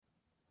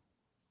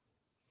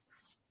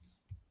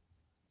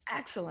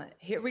Excellent.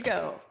 Here we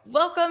go.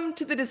 Welcome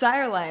to the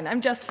Desire Line.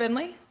 I'm Jess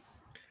Finley.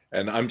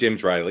 And I'm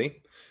James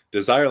Riley.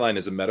 Desire line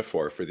is a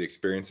metaphor for the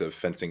experience of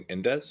fencing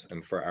indes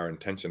and for our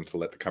intention to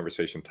let the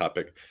conversation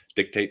topic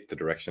dictate the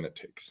direction it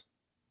takes.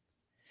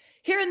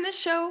 Here in this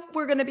show,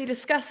 we're going to be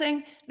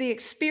discussing the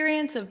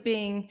experience of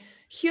being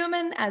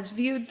human as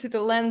viewed through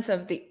the lens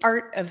of the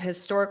art of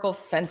historical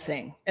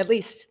fencing. At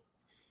least,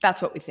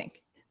 that's what we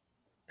think.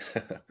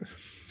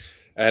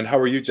 And how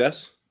are you,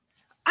 Jess?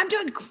 I'm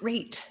doing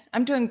great.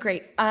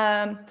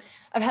 I've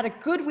had a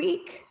good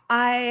week.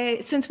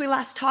 Since we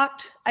last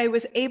talked, I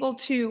was able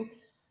to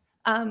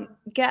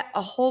get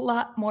a whole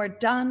lot more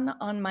done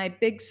on my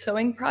big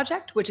sewing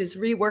project, which is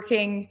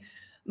reworking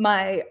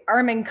my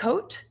arming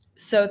coat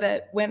so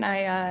that when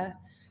I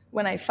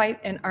fight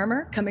in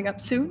armor coming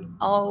up soon,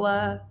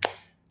 I'll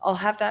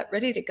have that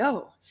ready to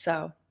go.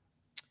 So,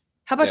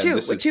 how about you?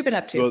 What you been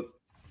up to?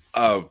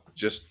 Well,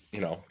 just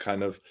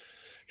kind of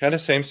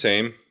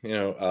same.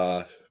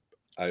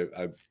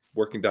 I'm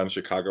working down in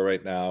Chicago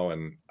right now,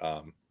 and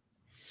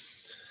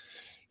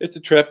it's a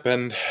trip,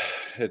 and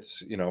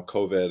it's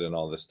COVID and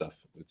all this stuff.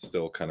 It's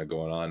still kind of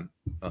going on.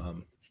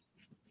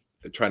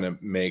 Trying to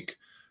make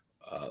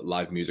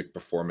live music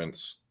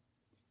performance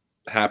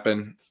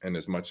happen and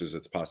as much as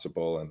it's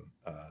possible, and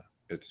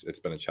it's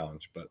been a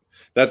challenge, but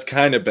that's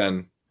kind of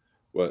been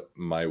what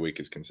my week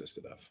has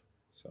consisted of.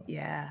 So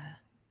yeah,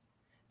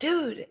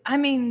 dude, I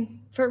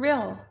mean, for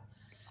real,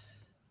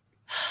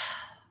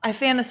 I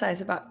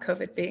fantasize about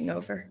COVID being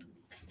over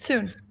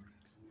soon.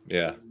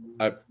 Yeah,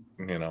 I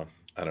don't know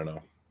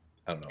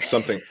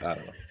something. I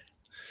don't know.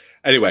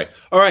 Anyway,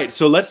 all right,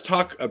 so let's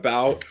talk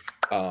about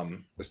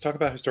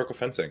historical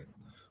fencing.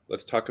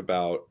 Let's talk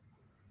about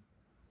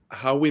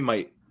how we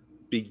might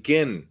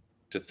begin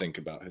to think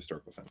about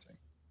historical fencing.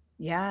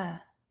 Yeah.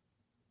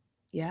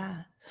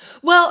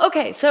 Well,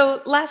 okay.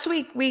 So last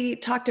week we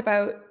talked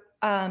about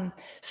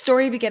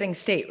story begetting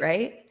state,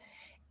 right?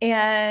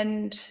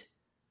 And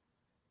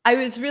I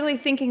was really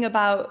thinking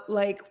about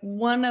like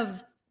one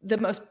of the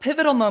most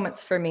pivotal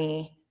moments for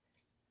me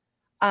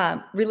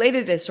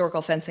related to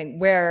historical fencing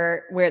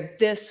where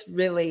this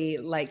really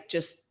like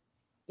just,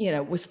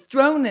 was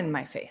thrown in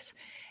my face.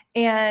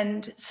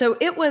 And so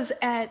it was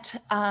at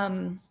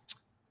one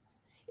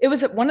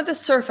of the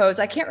Surfos.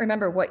 I can't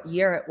remember what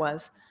year it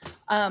was.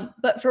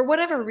 But for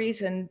whatever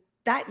reason,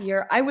 that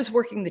year I was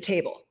working the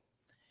table.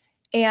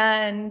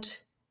 And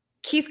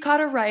Keith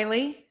Cotter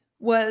Riley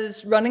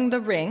was running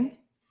the ring.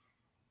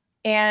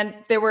 And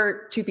there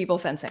were two people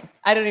fencing.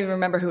 I don't even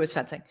remember who was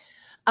fencing.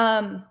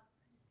 And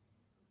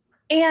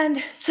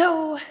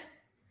so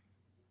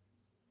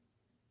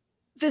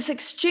this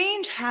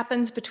exchange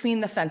happens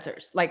between the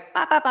fencers, like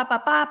bop, bop, bop,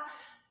 bop, bop.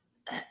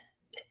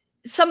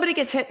 Somebody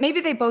gets hit.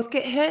 Maybe they both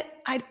get hit.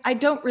 I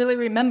don't really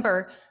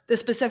remember the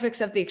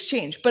specifics of the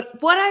exchange.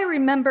 But what I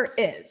remember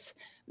is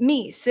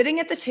me sitting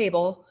at the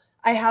table.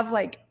 I have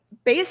like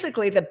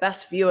basically the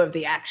best view of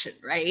the action,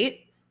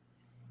 right?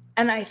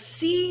 And I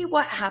see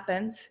what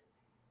happens.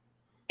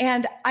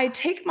 And I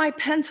take my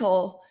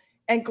pencil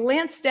and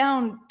glance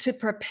down to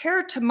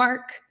prepare to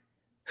mark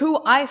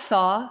who I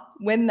saw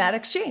win that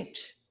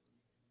exchange.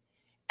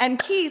 And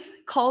Keith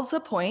calls the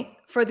point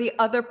for the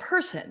other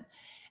person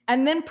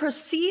and then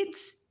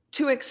proceeds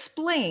to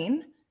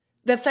explain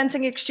the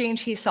fencing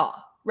exchange he saw,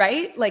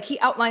 right? Like he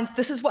outlines,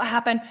 this is what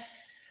happened.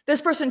 This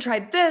person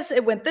tried this,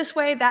 it went this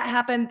way, that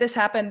happened,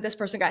 this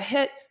person got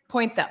hit,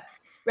 point them,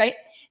 right?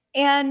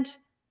 And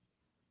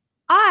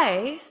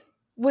I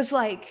was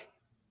like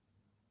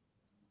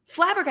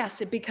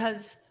flabbergasted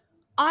because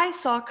I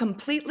saw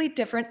completely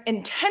different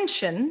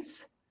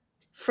intentions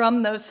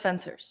from those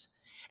fencers.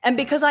 And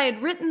because I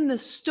had written the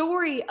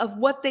story of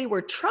what they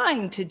were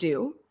trying to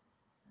do,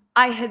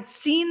 I had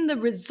seen the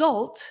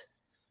result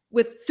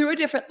through a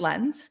different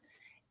lens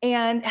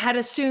and had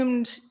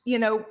assumed,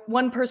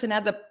 one person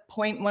had the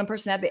point, one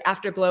person had the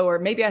afterglow, or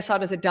maybe I saw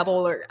it as a double,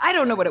 or I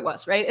don't know what it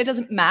was, right? It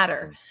doesn't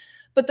matter.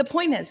 But the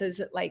point is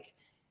that like,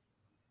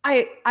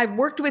 I've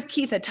worked with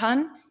Keith a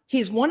ton.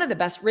 He's one of the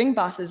best ring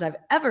bosses I've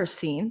ever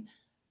seen.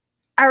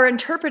 Our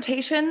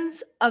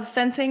interpretations of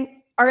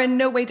fencing are in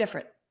no way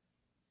different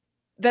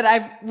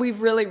that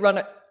we've really run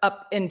it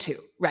up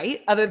into,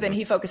 right? Other than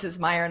he focuses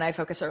Meyer and I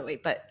focus early.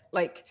 But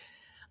like,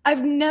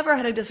 I've never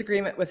had a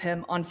disagreement with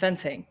him on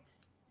fencing.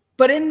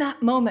 But in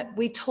that moment,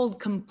 we told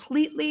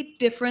completely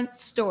different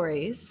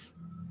stories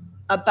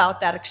about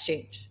that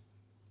exchange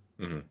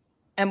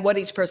and what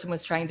each person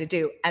was trying to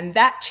do. And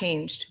that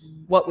changed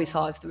what we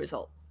saw as the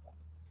result.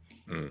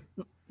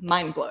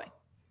 Mind-blowing.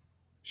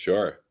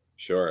 Sure.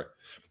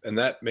 And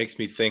that makes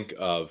me think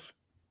of,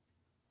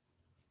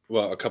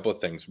 well, a couple of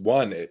things.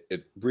 One,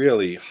 it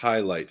really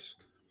highlights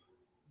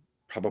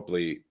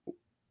probably,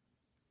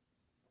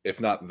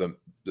 if not the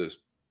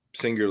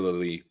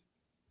singularly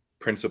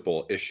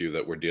principal issue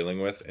that we're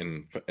dealing with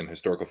in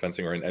historical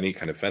fencing or in any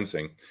kind of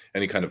fencing,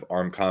 any kind of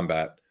armed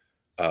combat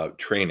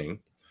training,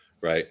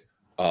 right?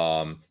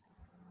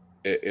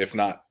 If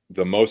not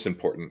the most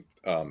important,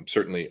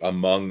 certainly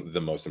among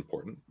the most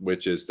important,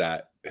 which is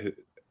that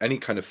any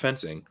kind of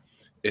fencing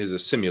is a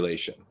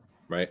simulation,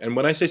 right? And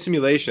when I say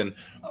simulation,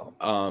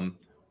 Oh.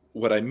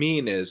 what I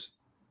mean is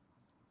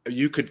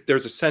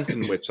there's a sense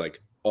in which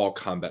like all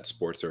combat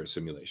sports are a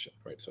simulation,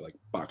 right? So like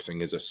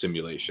boxing is a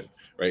simulation,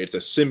 right? It's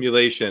a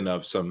simulation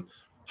of some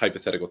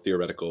hypothetical,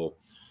 theoretical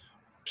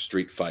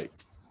street fight,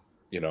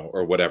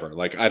 or whatever.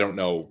 Like, I don't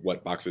know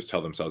what boxers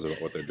tell themselves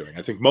about what they're doing.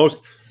 I think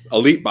most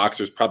elite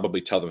boxers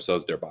probably tell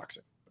themselves they're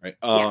boxing, right?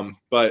 Yeah.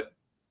 But,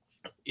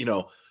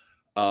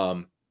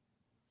 um,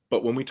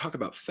 but when we talk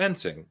about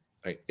fencing,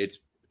 right, it's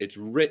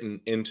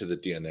written into the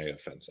DNA of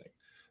fencing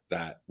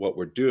that what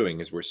we're doing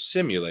is we're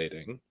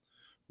simulating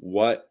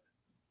what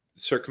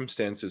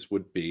circumstances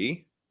would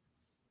be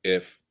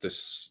if the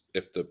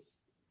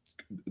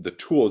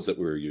tools that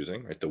we were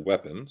using, right, the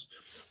weapons,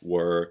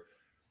 were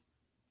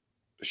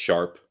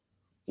sharp,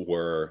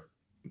 were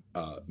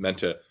meant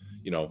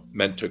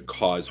to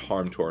cause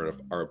harm to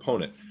our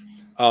opponent.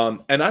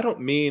 And I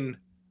don't mean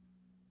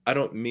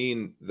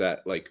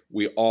that like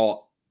we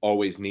all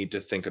always need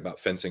to think about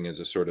fencing as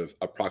a sort of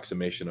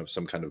approximation of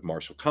some kind of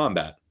martial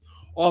combat.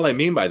 All I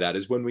mean by that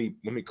is when we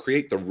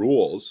create the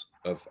rules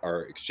of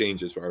our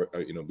exchanges,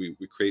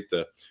 we create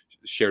the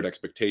shared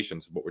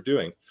expectations of what we're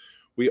doing.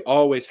 We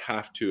always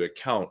have to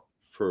account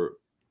for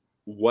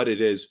what it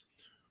is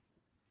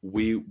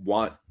we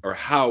want, or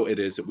how it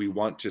is that we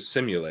want to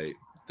simulate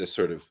this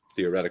sort of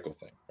theoretical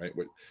thing, right?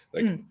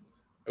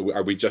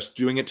 Are we just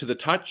doing it to the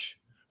touch?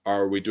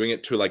 Are we doing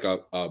it to like a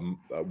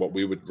what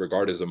we would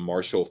regard as a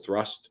martial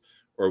thrust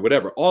or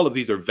whatever? All of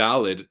these are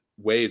valid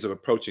ways of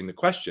approaching the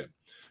question.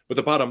 But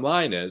the bottom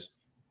line is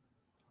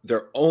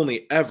they're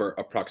only ever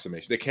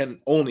approximations. They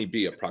can only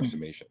be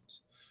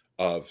approximations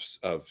of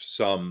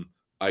some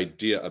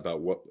idea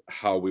about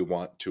how we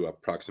want to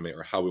approximate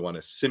or how we want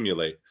to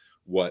simulate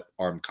what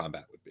armed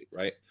combat would be,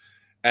 right?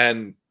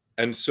 And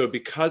so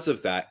because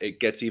of that, it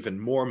gets even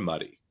more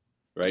muddy,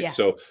 right? Yeah.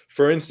 So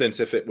for instance,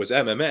 if it was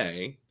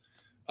MMA,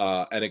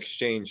 an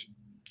exchange,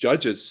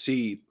 judges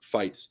see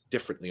fights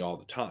differently all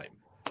the time,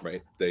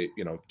 right? They,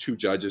 two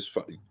judges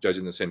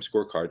judging the same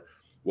scorecard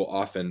will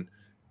often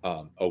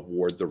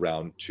award the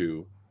round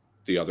to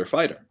the other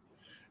fighter,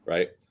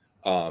 right?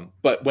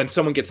 But when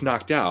someone gets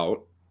knocked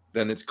out,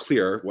 then it's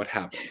clear what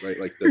happened, right?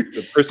 Like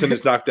the person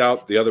is knocked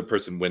out, the other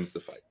person wins the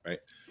fight, right?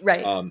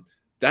 Right.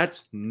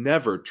 That's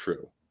never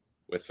true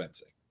with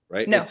fencing,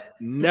 right? No. It's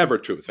never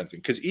true with fencing,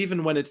 because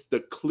even when it's the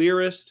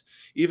clearest,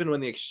 even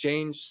when the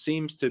exchange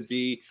seems to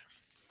be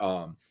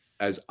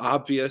as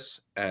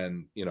obvious,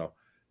 and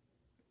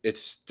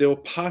it's still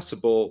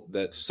possible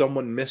that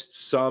someone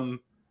missed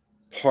some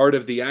part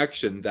of the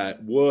action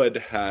that would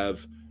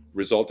have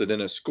resulted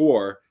in a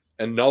score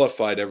and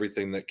nullified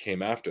everything that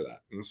came after that.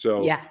 And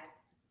so, Yeah.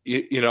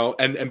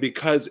 and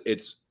because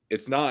it's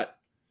not,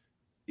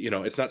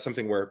 it's not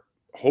something where,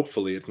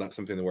 hopefully it's not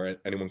something where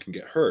anyone can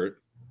get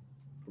hurt,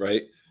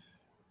 right?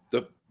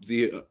 The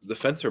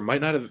fencer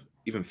might not have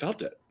even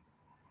felt it,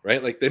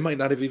 right? Like they might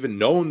not have even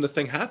known the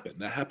thing happened.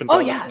 That happens all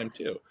the time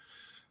too.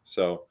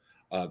 So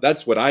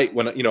that's what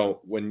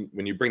when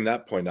you bring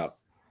that point up,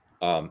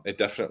 it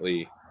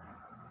definitely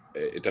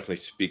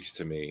speaks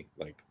to me.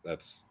 Like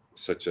that's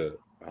such a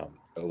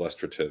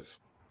illustrative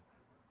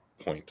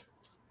point.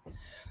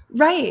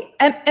 Right.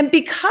 And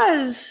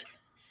because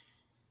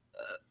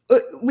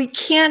we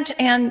can't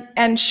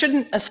and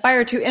shouldn't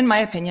aspire to, in my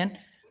opinion,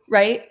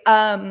 right?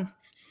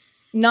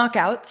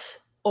 Knockouts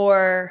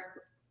or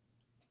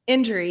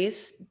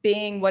injuries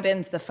being what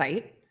ends the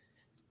fight.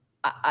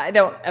 I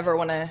don't ever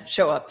want to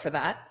show up for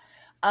that.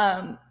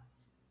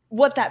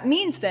 What that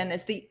means then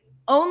is the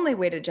only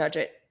way to judge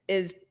it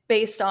is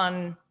based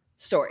on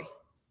story.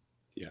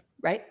 Yeah.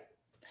 Right?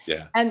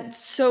 Yeah. And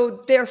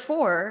so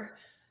therefore,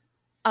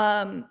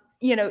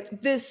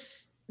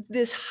 this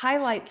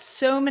highlights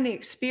so many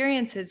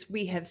experiences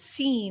we have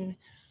seen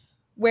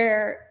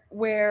where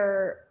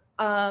we'll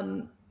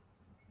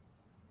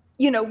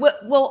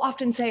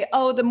often say,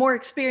 oh, the more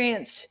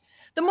experienced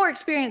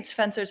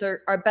fencers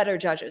are better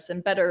judges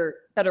and better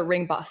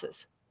ring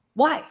bosses.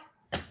 Why?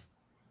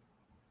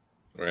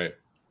 Right.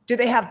 Do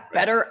they have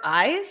better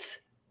eyes?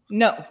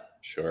 No.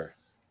 Sure.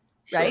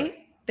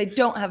 Right? They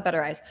don't have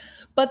better eyes.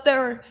 But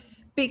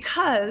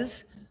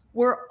because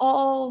we're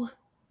all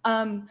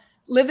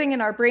living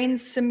in our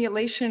brain's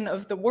simulation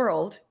of the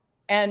world,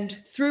 and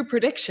through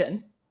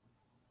prediction,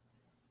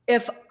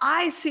 if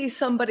I see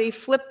somebody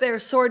flip their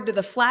sword to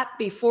the flat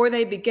before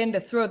they begin to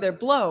throw their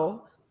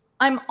blow,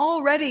 I'm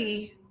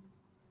already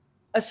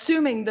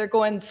assuming they're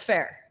going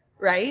sphere,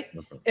 right?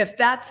 Mm-hmm. If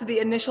that's the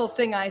initial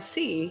thing I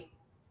see,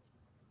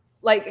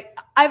 like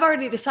I've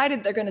already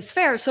decided they're going to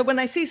sphere. So when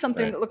I see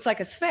something that looks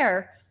like a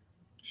sphere,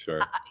 sure,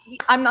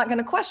 I'm not going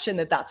to question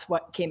that that's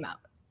what came out,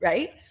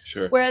 right?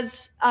 Sure.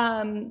 Whereas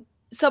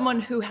someone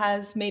who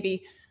has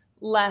maybe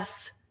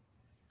less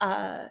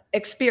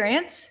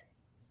experience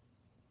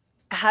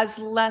has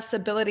less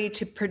ability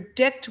to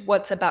predict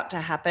what's about to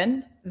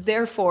happen.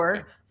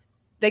 Therefore,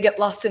 they get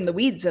lost in the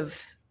weeds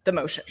of the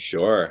motion.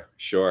 Sure.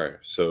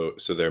 So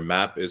their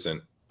map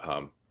isn't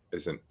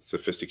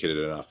sophisticated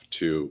enough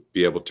to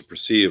be able to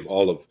perceive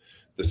all of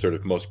the sort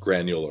of most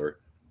granular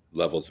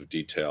levels of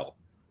detail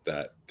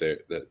that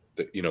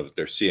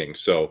they're seeing.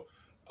 So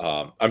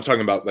I'm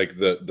talking about like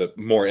the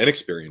more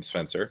inexperienced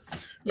fencer,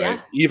 right?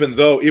 Yeah. Even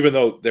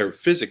though they're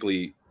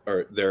physically,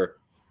 or they're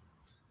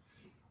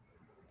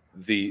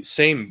the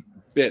same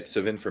bits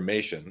of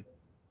information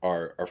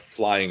are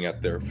flying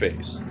at their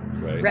face,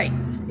 right?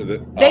 Right.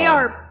 The, They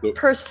are the-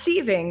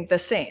 perceiving the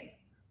same.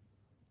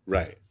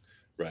 right,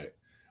 right.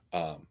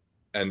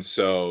 And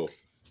so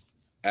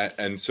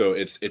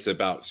it's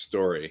about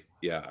story.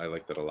 Yeah, I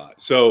like that a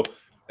lot. So,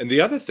 and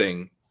the other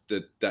thing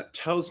that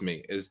tells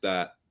me is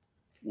that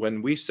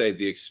when we say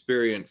the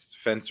experienced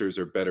fencers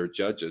are better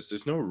judges,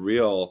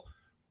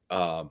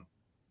 um,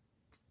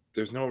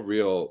 there's no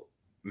real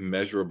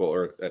measurable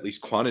or at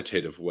least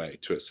quantitative way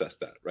to assess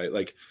that, right?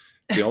 Like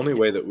the only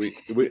way that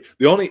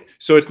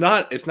so it's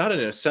not an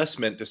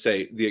assessment to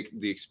say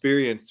the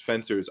experienced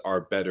fencers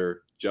are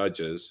better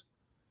judges,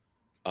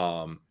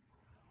 and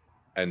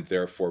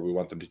therefore we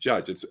want them to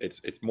judge.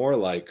 It's more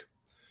like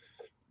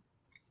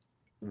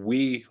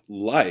we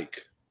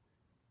like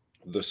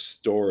the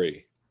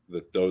story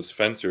that those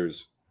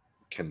fencers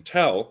can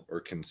tell or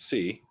can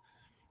see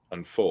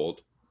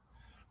unfold,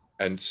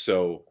 and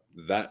so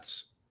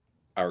that's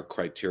our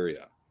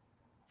criteria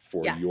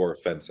for Yeah. your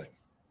fencing,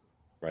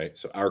 right?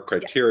 So our Yeah.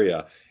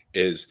 criteria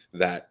is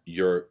that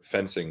your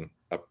fencing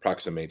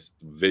approximates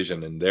the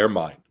vision in their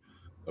mind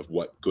of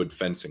what good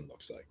fencing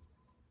looks like.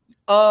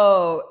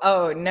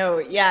 Oh no.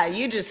 Yeah,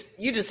 you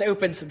just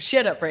opened some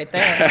shit up right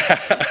there.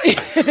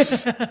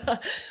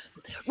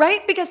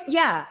 Right? Because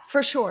yeah,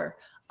 for sure.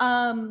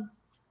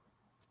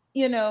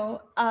 You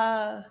know,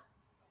 a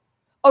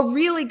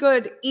really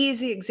good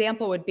easy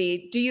example would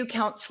be, do you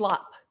count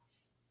slop?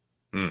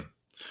 Mm,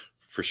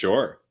 for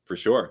sure, for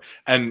sure.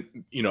 And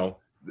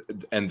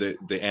and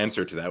the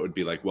answer to that would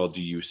be like, well,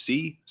 do you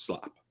see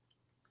slop?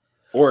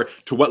 Or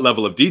to what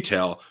level of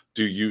detail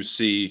do you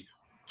see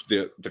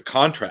the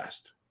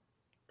contrast,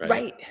 right?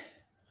 Right.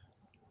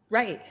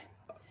 Right.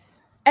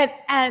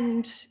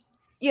 And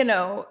you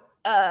know,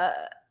 uh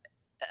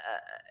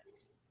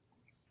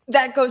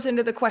that goes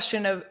into the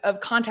question of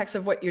context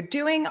of what you're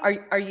doing.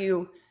 Are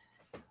you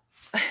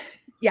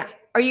yeah,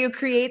 are you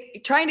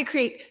trying to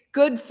create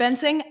good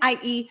fencing,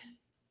 i.e.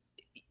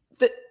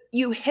 that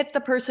you hit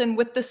the person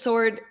with the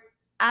sword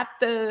at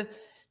the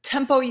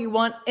tempo you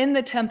want, in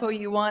the tempo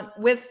you want,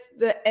 with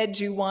the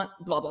edge you want,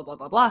 blah blah blah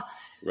blah blah,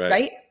 Right,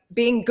 right?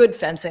 Being good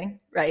fencing,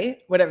 right?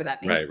 Whatever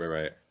that means.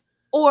 right.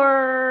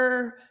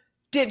 Or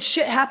did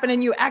shit happen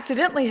and you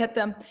accidentally hit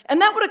them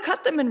and that would have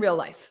cut them in real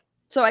life?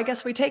 So I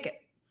guess we take it.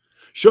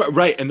 Sure,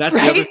 right, and that's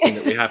the other Right? thing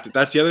that we have to.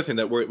 That's the other thing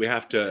that we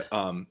have to.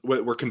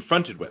 We're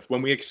confronted with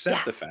when we Yeah.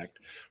 accept the fact.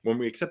 When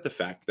we accept the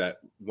fact that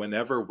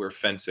whenever we're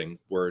fencing,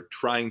 we're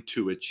trying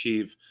to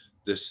achieve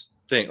this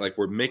thing. Like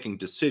we're making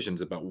decisions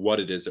about what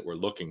it is that we're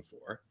looking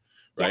for,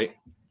 Yeah. right?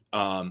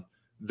 Um,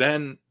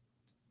 then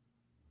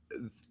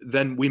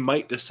we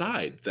might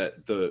decide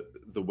that the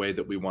way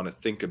that we want to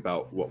think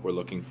about what we're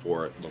looking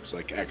for looks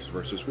like X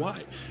versus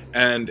Y,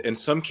 and in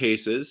some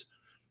cases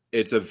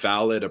it's a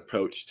valid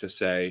approach to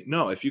say,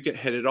 no, if you get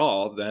hit at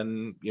all,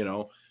 then,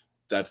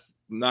 that's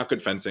not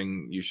good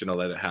fencing. You shouldn't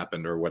let it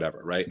happen or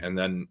whatever. Right. And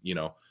then,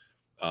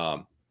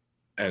 um,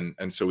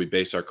 and so we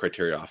base our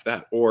criteria off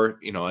that. Or,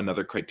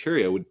 another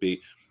criteria would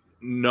be,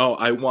 no,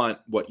 I want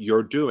what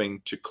you're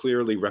doing to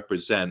clearly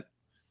represent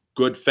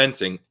good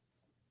fencing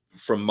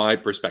from my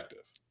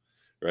perspective.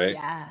 Right.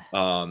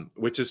 Yeah.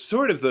 Which is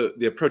sort of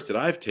the approach that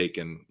I've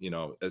taken,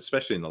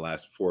 especially in the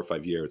last 4 or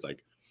 5 years.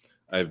 Like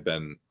I've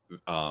been,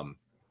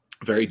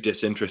 very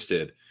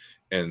disinterested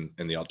in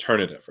the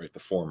alternative, right? The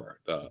former,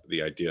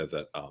 the idea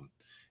that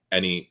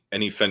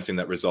any fencing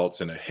that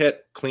results in a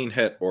clean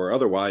hit or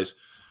otherwise,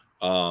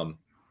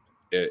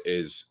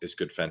 is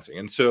good fencing.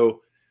 And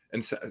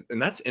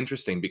that's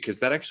interesting because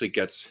that actually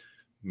gets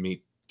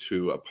me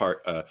to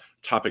a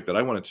topic that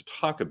I wanted to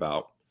talk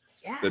about.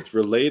 Yeah. It's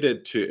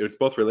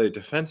both related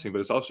to fencing, but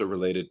it's also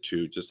related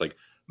to just like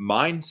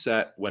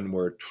mindset when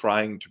we're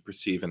trying to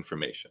perceive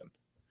information,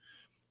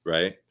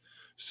 right?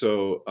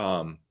 So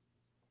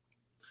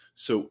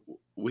so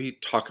we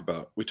talk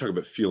about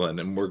Fühlen,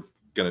 and we're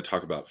going to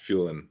talk about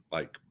Fühlen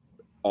like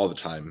all the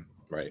time,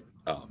 right?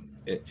 All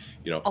day,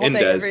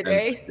 Indes every and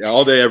day. yeah,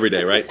 all day, every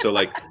day, right? So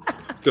like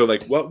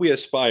what we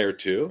aspire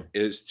to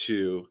is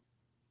to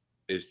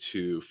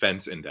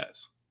fence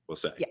Indes, we'll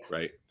say, Yeah.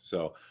 right?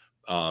 So,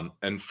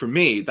 and for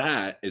me,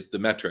 that is the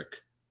metric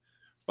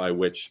by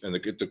which, and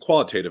the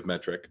qualitative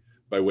metric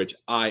by which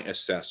I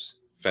assess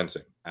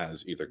fencing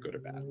as either good or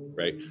bad,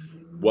 right?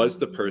 Was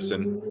the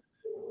person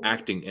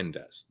acting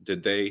Indes?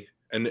 Did they?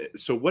 And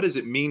so, what does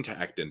it mean to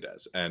act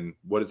Indes, and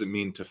what does it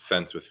mean to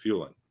fence with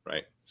Fühlen,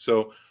 right?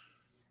 So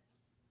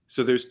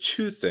there's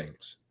two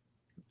things.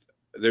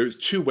 There's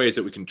two ways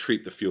that we can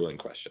treat the Fühlen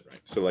question,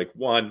 right? So, like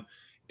one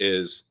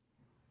is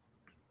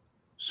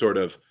sort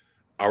of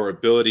our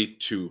ability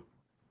to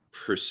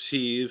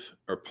perceive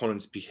our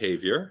opponent's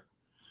behavior,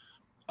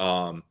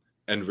 and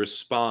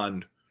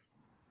respond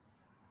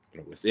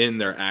within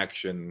their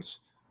actions,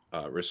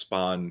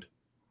 respond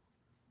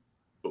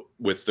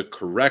with the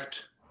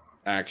correct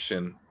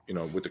action,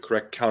 with the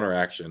correct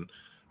counteraction,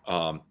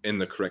 in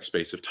the correct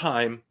space of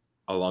time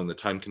along the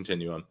time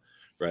continuum,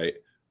 right?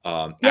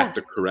 At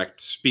the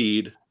correct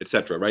speed,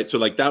 etc. Right? So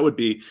like that would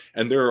be,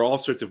 and there are all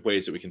sorts of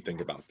ways that we can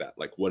think about that.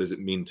 Like, what does it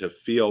mean to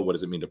feel? What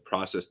does it mean to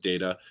process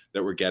data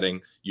that we're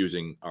getting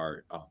using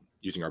our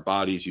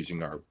bodies,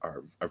 using our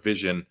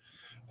vision,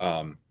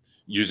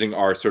 using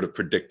our sort of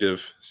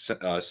predictive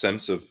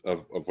sense of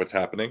what's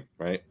happening,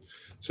 right?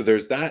 So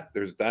there's that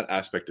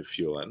aspect of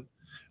Fühlen.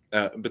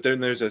 But then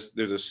there's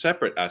a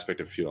separate aspect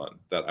of Fühlen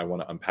that I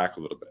want to unpack a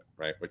little bit,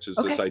 right? Which is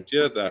this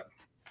idea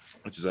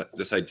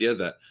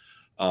that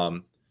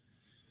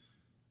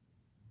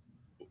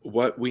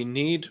what we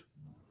need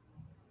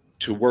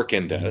to work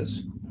in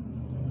Des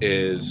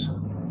is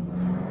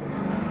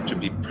to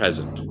be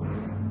present.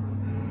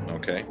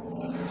 Okay.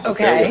 So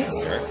okay.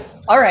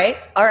 All right.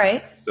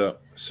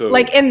 So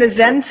like in the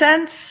Zen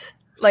sense,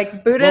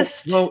 like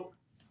Buddhist. Well,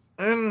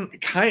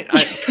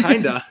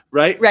 kinda,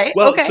 right? Right.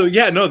 Well, okay. so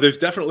yeah, no,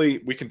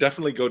 we can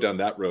definitely go down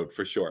that road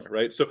for sure,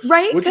 right? So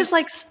right, because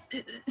like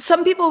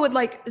some people would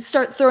like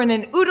start throwing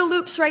in OODA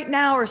loops right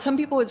now, or some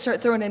people would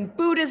start throwing in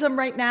Buddhism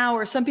right now,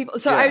 or some people.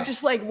 So I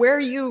just like, where are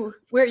you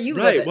right.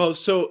 living? Well,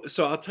 so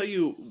I'll tell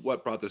you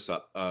what brought this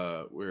up.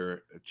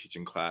 We're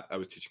teaching class. I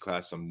was teaching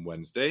class on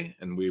Wednesday,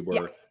 and we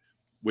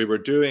were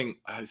doing.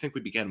 I think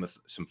we began with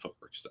some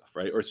footwork stuff,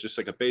 right? Or it's just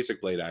like a basic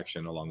blade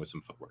action along with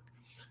some footwork,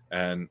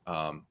 and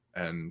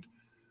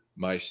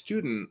my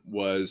student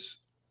was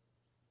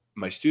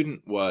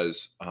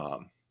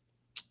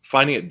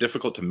finding it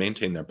difficult to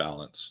maintain their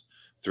balance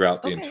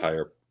throughout the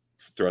entire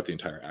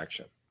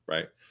action,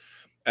 right?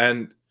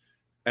 And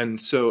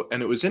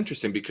it was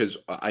interesting because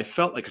I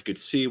felt like I could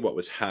see what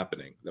was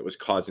happening that was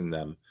causing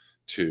them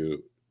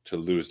to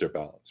lose their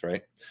balance,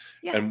 right?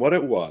 Yeah. And what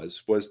it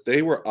was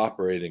they were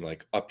operating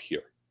like up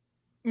here.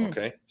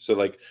 Okay? So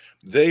like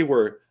they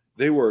were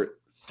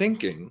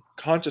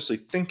consciously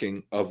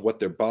thinking of what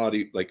their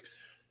body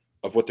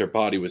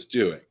was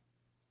doing,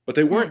 but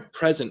they weren't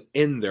present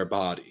in their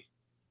body.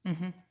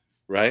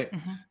 Right?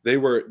 They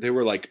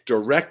were like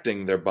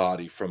directing their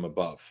body from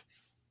above.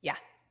 Yeah.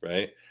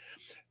 Right?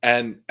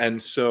 And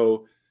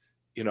so,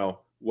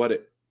 what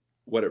it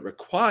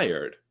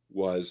required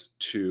was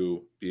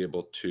to be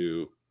able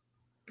to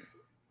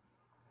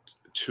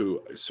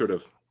sort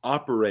of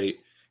operate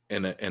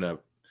in a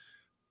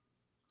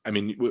I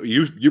mean,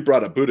 you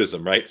brought up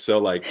Buddhism, right? So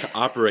like to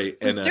operate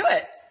in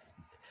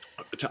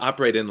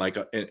like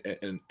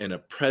in a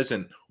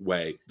present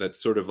way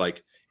that's sort of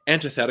like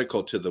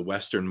antithetical to the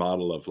Western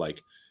model of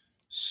like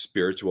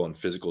spiritual and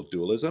physical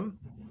dualism,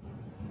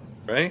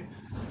 right?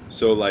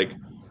 So like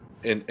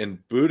in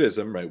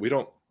Buddhism, right, we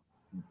don't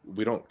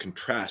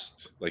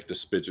contrast like the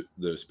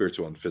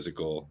spiritual and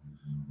physical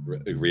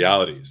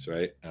realities,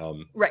 right?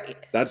 Right.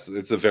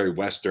 It's a very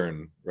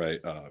Western, right,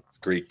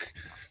 Greek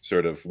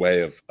sort of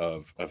way of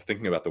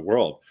thinking about the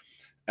world,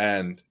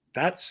 and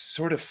that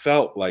sort of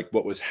felt like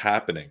what was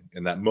happening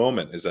in that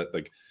moment is that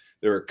like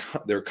they were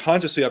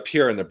consciously up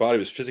here and their body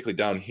was physically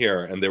down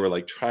here, and they were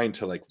like trying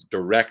to like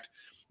direct,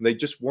 and they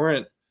just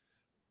weren't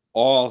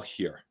all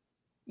here,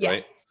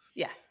 right?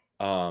 Yeah.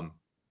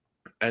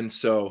 And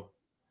so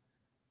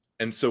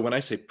when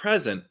I say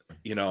present,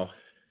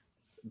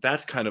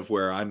 that's kind of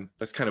where I'm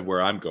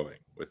going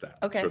with that.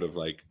 Okay. Sort of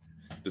like,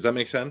 does that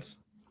make sense?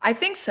 I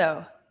think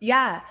so.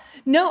 Yeah.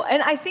 No,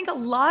 and I think a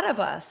lot of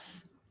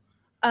us,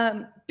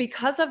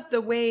 because of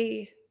the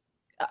way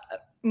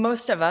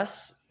most of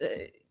us,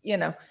 if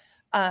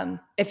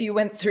you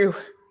went through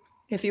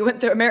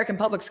American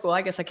public school,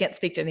 I guess I can't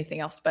speak to anything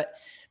else, but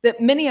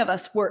that many of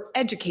us were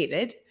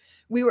educated.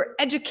 We were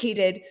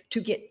educated to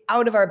get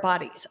out of our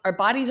bodies. Our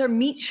bodies are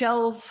meat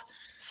shells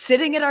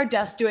sitting at our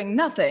desk doing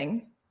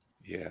nothing.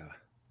 Yeah.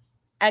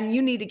 And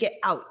you need to get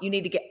out. You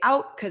need to get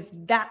out because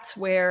that's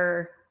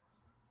where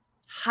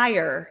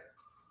higher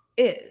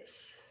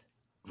is.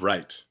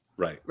 Right.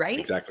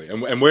 Exactly.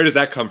 And where does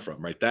that come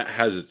from, right? That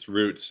has its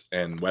roots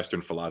in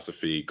Western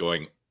philosophy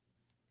going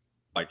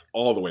like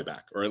all the way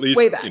back, or at least,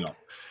 way back.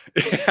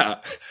 Yeah.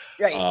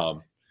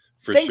 Right.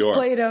 For Thanks, sure.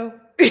 Plato.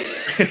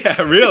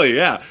 Yeah, really,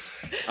 yeah.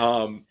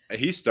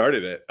 He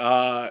started it.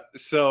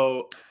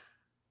 So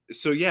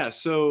yeah, and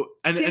seems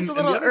a and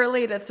little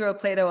early to throw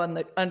Plato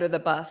under the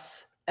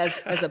bus as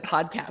a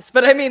podcast,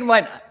 but I mean,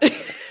 why not?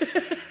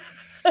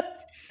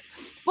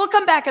 We'll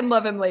come back and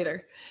love him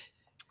later.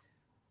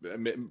 I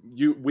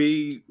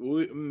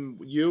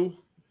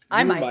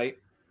might.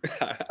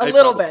 A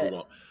little bit.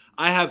 Won't.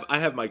 I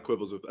have my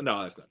quibbles with.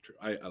 No, that's not true.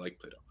 I like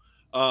Plato.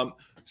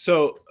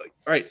 So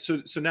all right.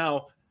 So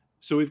now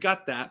we've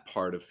got that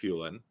part of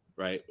Fühlen,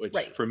 right? Which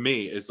for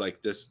me is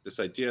like this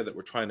idea that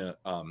we're trying to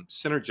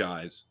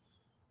synergize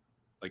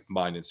like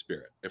mind and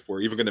spirit. If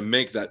we're even going to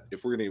make that,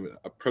 if we're going to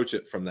approach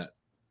it from that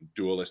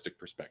dualistic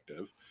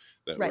perspective,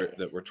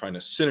 that we're trying to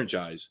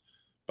synergize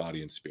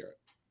body and spirit,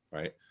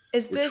 right?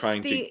 Is this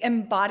the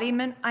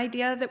embodiment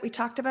idea that we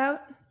talked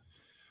about?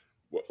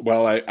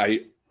 Well,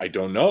 I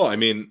don't know. I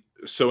mean,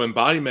 so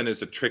embodiment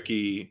is a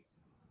tricky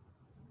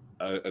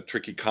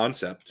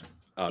concept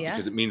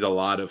because it means a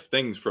lot of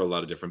things for a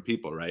lot of different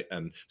people, right?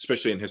 And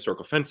especially in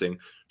historical fencing,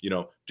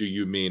 do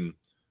you mean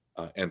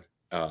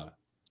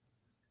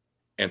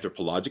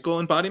anthropological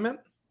embodiment,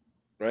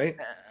 right?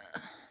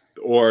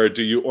 Or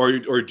do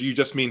you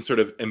just mean sort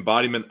of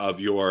embodiment of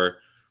your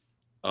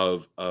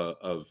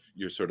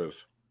sort of,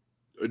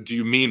 do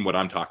you mean what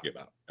I'm talking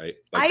about, right?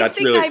 Like, I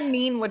think I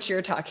mean what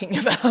you're talking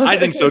about. I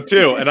think so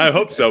too, and I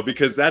hope so,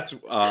 because that's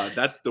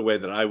the way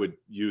that I would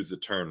use the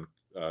term.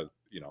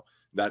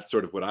 That's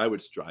sort of what I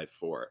would strive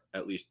for,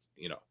 at least,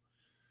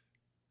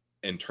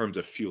 in terms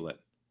of Fühlen.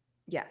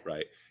 Yeah.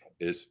 Right.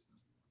 Is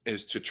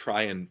to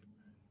try and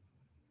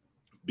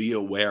be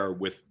aware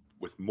with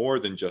more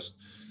than just,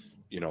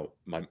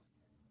 my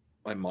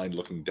mind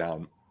looking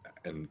down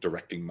and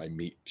directing my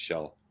meat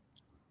shell.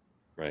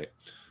 Right.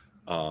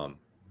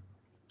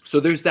 So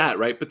there's that,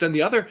 right? But then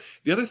the other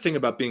thing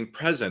about being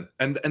present,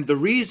 and the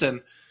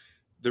reason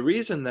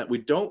that we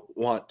don't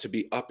want to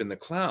be up in the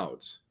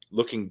clouds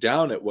looking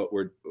down at what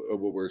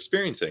we're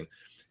experiencing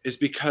is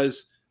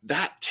because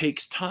that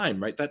takes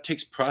time, right? That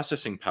takes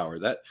processing power,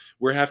 that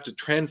we have to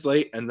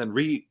translate and then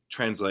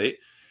retranslate,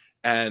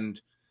 and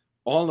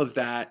all of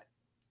that,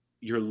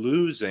 you're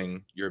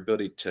losing your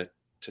ability to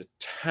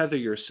tether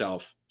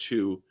yourself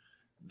to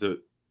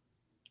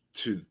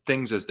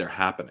things as they're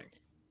happening.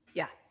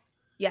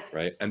 Yeah.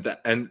 Right.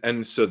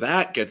 And so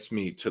that gets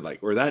me to, like,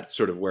 or that's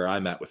sort of where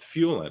I'm at with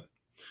Fühlen.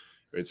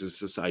 It's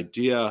just this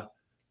idea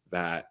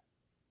that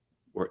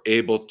we're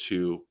able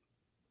to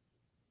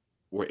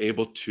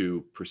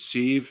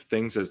perceive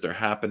things as they're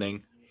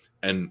happening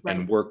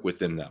and work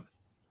within them.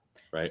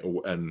 Right.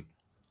 And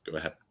go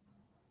ahead.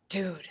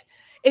 Dude,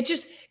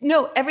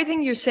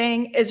 everything you're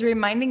saying is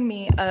reminding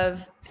me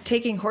of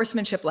taking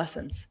horsemanship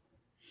lessons.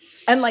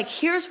 And like,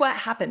 here's what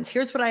happens.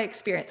 Here's what I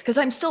experience. Because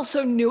I'm still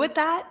so new at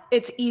that.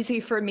 It's easy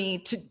for me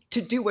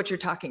to do what you're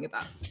talking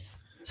about.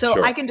 So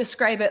Sure. I can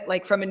describe it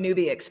like from a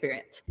newbie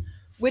experience,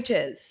 which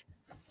is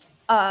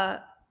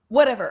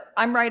whatever.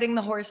 I'm riding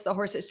the horse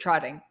is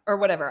trotting, or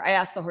whatever. I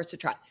ask the horse to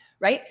trot,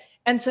 right?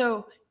 And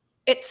so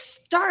it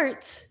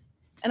starts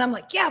and I'm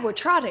like, yeah, we're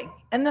trotting.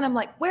 And then I'm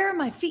like, where are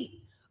my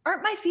feet?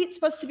 Aren't my feet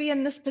supposed to be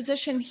in this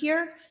position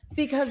here?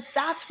 Because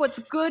that's what's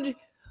good.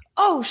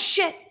 Oh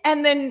shit.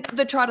 And then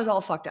the trot is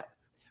all fucked up.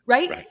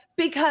 Right?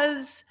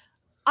 Because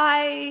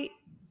I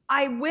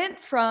went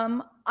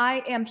from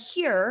I am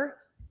here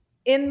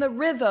in the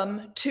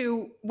rhythm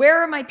to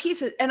where are my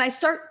pieces? And I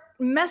start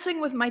messing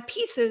with my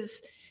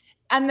pieces,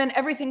 and then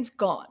everything's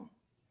gone.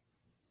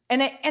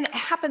 And it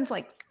happens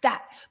like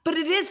that. But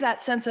it is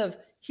that sense of,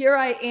 here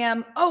I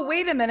am. Oh,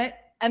 wait a minute.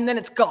 And then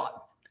it's gone.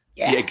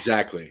 Yeah,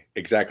 exactly.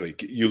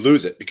 You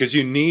lose it because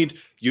you need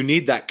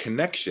that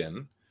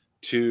connection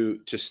to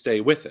stay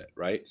with it,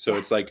 right? So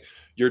it's like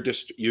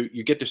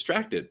you get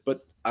distracted,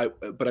 but I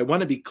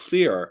want to be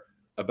clear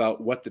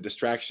about what the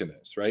distraction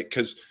is, right?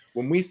 Because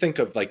when we think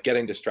of like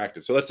getting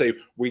distracted, so let's say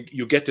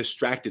you get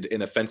distracted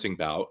in a fencing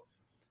bout.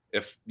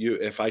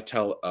 If I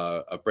tell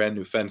a brand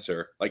new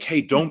fencer, like,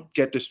 hey, don't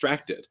get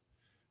distracted,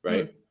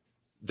 right?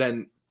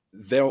 Then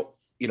they'll,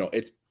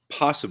 it's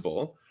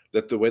possible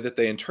that the way that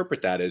they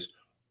interpret that is,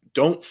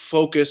 don't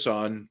focus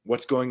on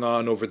what's going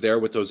on over there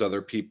with those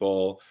other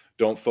people.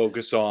 Don't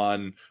focus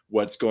on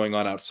what's going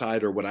on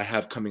outside or what I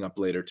have coming up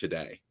later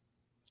today.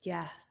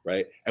 Yeah.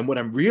 Right. And what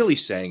I'm really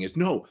saying is,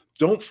 no,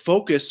 don't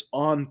focus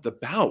on the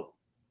bout.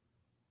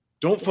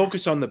 Don't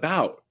focus on the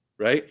bout,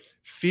 right?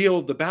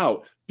 Feel the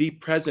bout, be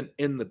present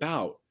in the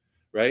bout,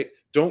 right?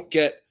 Don't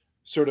get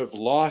sort of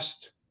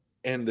lost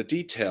in the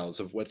details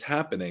of what's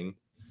happening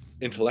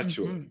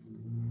intellectually.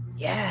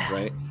 Yeah.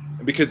 Right.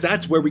 Because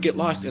that's where we get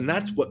lost, and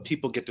that's what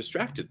people get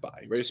distracted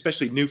by, right?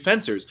 Especially new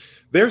fencers.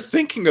 They're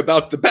thinking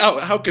about the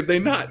bout. How could they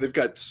not? They've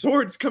got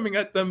swords coming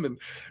at them, and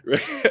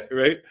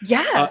right?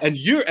 Yeah. And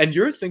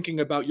you're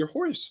thinking about your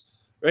horse,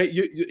 right?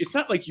 It's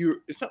not like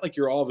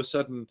you're all of a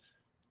sudden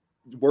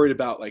worried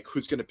about like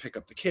who's going to pick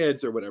up the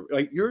kids or whatever.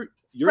 Like you're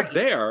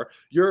there,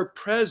 you're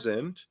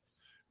present,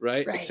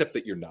 right? Except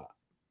that you're not.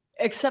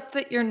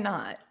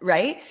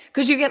 Right?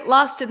 Because you get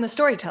lost in the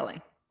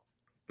storytelling.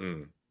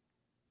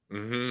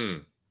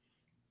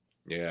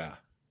 Yeah.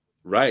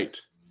 Right.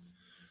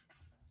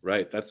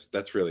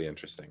 That's really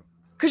interesting.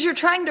 Because you're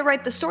trying to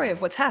write the story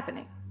of what's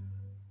happening.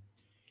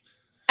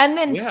 And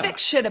then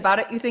fix shit about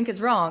it you think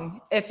is wrong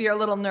if you're a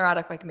little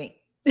neurotic like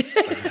me.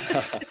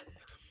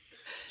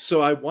 So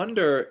I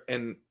wonder,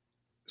 and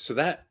so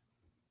that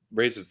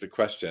raises the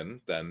question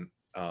then,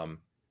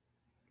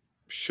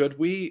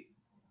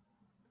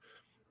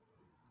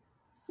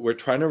 we're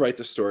trying to write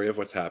the story of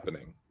what's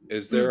happening.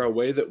 Is there a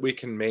way that we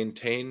can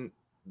maintain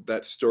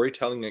that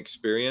storytelling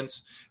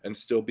experience and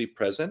still be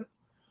present,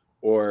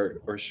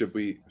 or should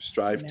we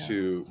strive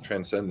to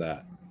transcend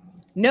that?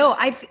 No,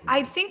 I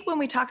think when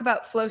we talk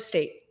about flow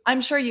state,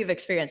 I'm sure you've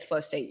experienced flow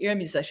state. You're a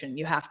musician,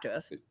 you have to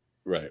have.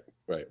 Right.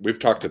 We've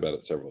talked about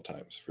it several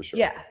times for sure.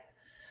 Yeah.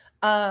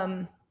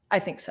 I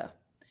think so.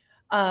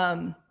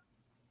 And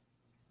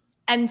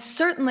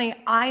certainly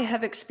I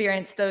have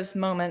experienced those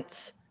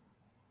moments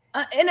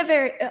in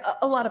a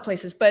lot of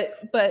places, but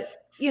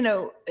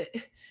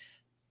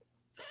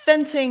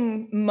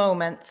fencing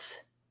moments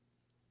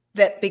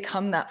that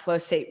become that flow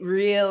state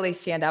really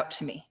stand out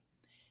to me.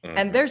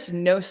 And there's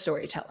no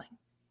storytelling.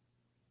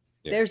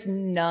 Yeah. There's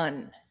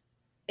none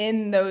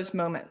in those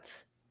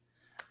moments.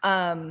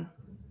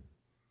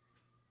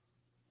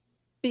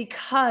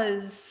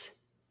 Because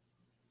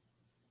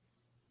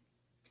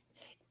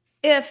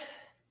if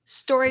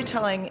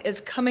storytelling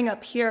is coming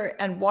up here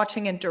and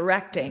watching and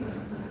directing,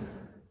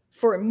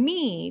 for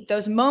me,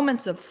 those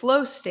moments of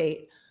flow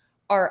state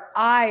are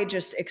I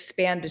just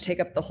expand to take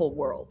up the whole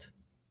world.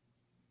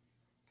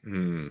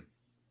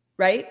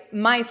 Right?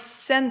 My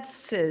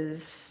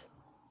senses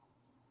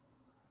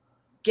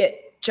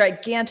get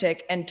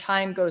gigantic and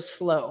time goes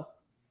slow.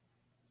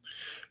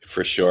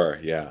 For sure,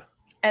 yeah.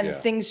 And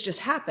things just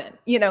happen.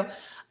 You know,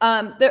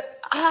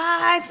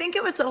 I think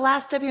it was the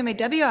last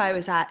WMAW I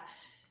was at.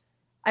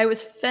 I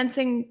was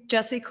fencing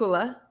Jesse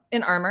Kula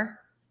in armor.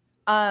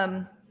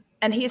 And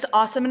he's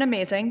awesome and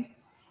amazing.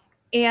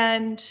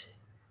 And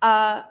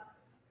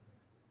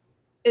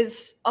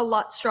is a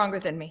lot stronger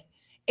than me.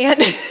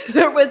 And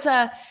there was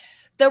a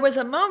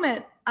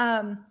moment,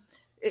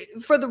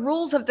 for the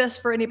rules of this,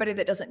 for anybody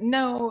that doesn't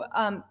know,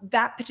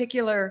 that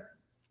particular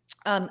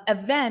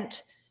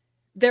event,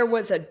 there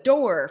was a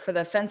door for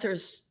the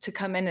fencers to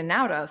come in and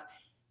out of.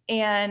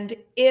 And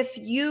if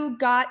you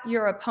got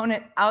your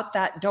opponent out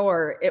that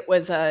door, it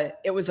was a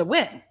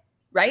win,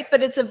 right?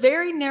 But it's a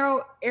very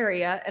narrow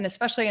area, and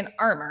especially in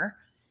armor,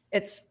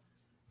 it's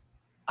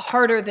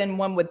harder than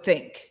one would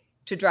think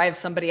to drive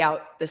somebody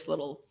out this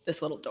little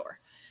door.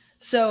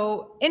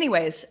 So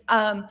anyways,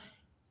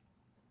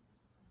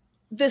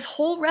 this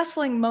whole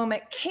wrestling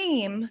moment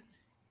came,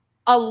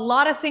 a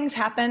lot of things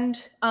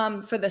happened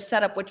for the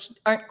setup, which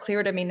aren't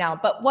clear to me now.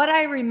 But what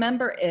I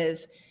remember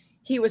is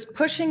he was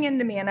pushing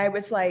into me and I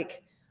was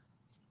like,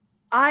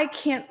 I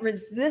can't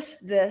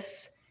resist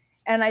this.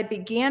 And I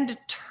began to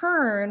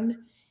turn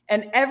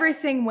and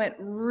everything went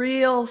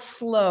real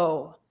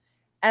slow.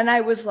 And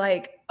I was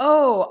like,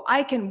 oh,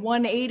 I can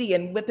 180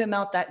 and whip him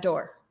out that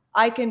door.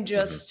 I can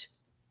just,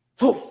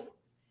 poof.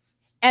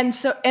 And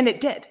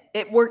it did.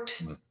 It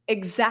worked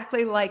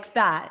exactly like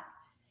that.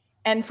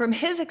 And from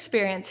his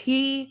experience,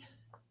 he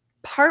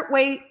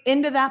partway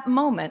into that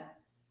moment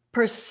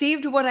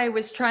perceived what I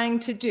was trying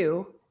to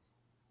do,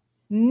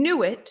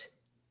 knew it,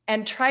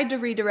 and tried to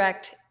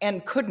redirect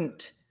and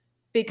couldn't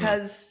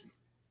because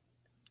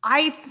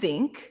I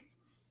think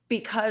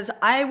because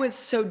I was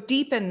so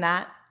deep in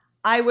that,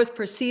 I was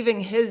perceiving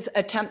his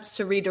attempts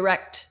to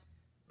redirect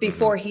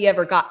before he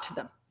ever got to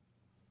them.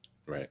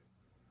 Right.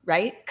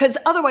 Right? Because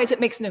otherwise it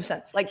makes no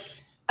sense. Like,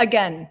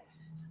 again,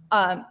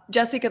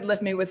 Jesse could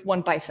lift me with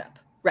one bicep,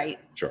 right?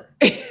 Sure.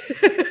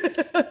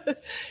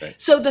 Right.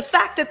 So the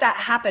fact that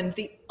happened,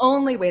 the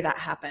only way that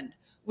happened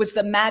was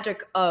the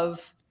magic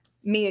of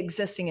me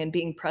existing and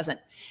being present.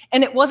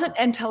 And it wasn't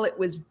until it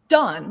was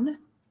done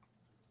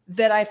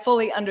that I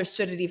fully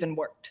understood it even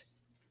worked.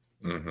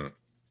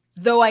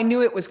 Though I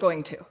knew it was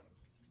going to.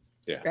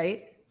 Yeah.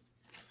 Right?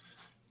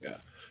 Yeah.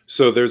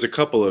 So there's a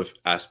couple of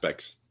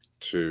aspects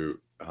to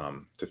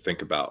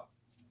think about,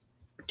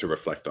 to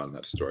reflect on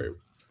that story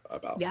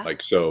about. Yeah.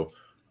 Like, so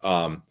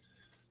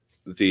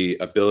the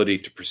ability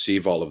to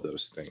perceive all of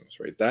those things,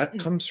 right? That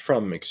comes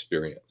from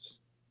experience,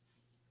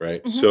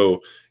 right?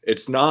 So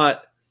it's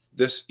not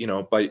this,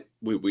 by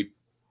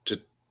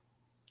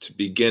to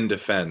begin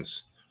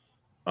defense,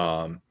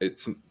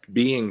 it's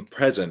being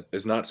present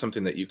is not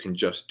something that you can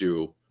just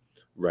do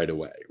right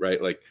away,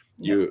 right? Like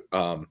you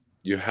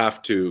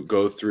have to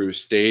go through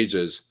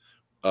stages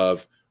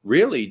of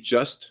really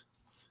just,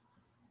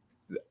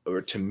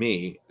 or to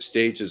me,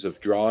 stages of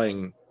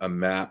drawing a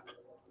map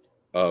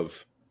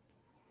of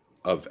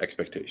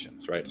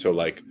expectations, right? So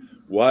like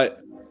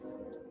what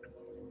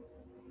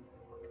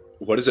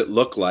does it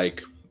look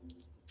like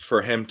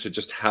for him to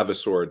just have a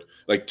sword,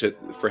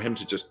 for him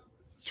to just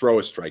throw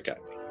a strike at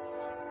me,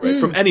 right?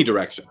 From any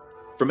direction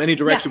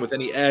with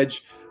any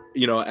edge,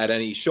 at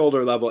any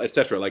shoulder level,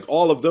 etc. Like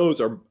all of those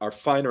are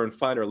finer and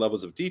finer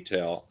levels of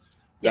detail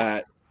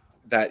that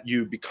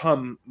you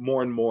become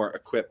more and more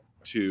equipped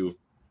to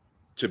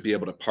be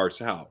able to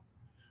parse out,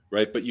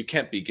 right? But you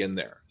can't begin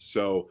there.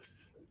 So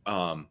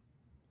and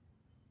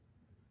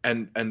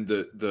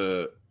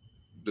the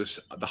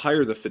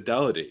higher the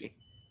fidelity,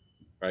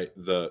 right,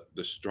 the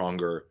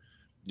stronger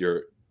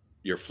your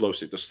flow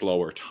state, the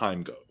slower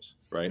time goes,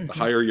 right? The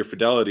higher your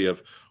fidelity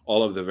of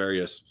all of the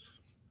various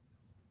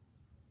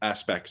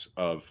aspects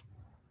of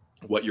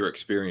what you're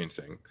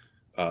experiencing,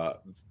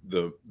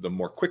 the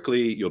more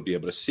quickly you'll be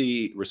able to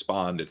see,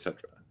 respond, etc.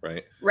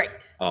 Right? Right.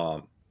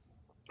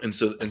 And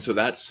so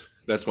that's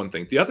one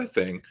thing. The other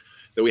thing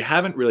that we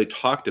haven't really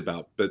talked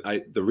about, but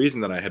the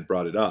reason that I had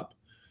brought it up,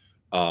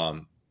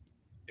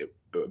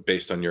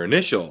 based on your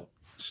initial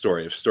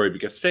story of Story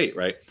Begets State,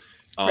 right?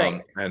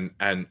 Right.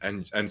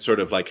 And sort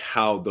of like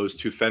how those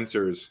two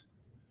fencers,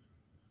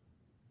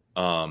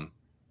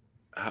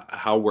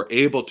 how we're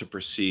able to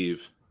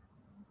perceive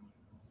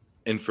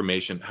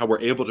information, how we're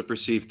able to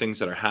perceive things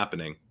that are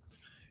happening.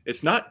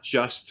 It's not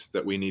just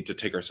that we need to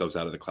take ourselves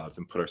out of the clouds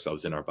and put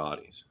ourselves in our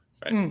bodies,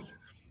 right?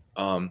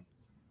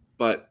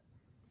 But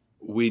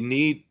we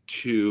need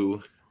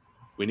to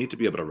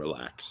be able to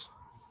relax,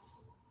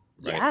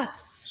 right? Yeah.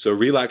 So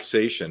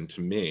relaxation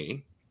to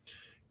me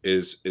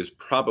is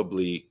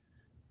probably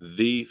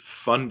the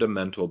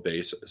fundamental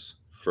basis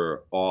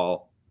for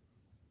all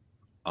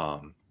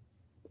Fühlen.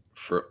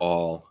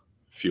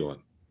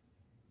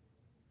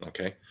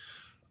 Okay,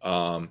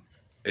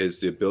 is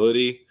the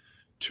ability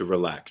to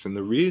relax, and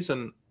the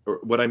reason, or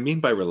what I mean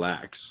by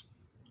relax,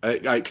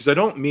 because I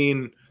don't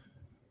mean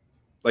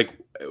like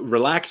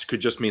relax could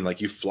just mean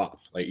like you flop,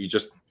 like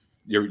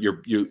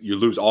you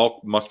lose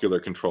all muscular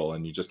control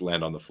and you just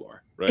land on the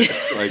floor, right?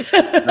 Like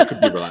that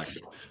could be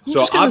relaxing. I'm So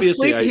just going to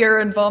obviously sleep here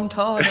in Vom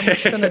Tog. I'm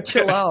just going to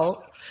chill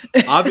out.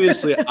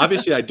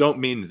 obviously I don't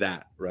mean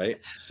that, right?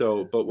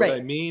 So, but what Right.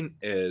 I mean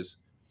is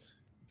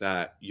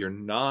that you're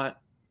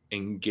not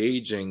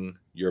engaging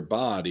your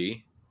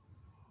body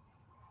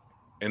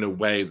in a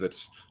way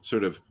that's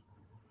sort of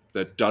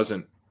that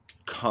doesn't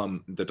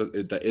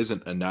that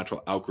isn't a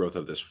natural outgrowth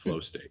of this flow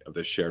state, of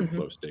this shared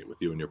flow state with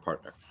you and your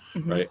partner,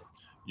 right?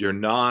 You're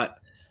not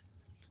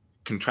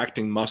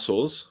contracting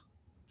muscles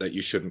that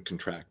you shouldn't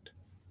contract.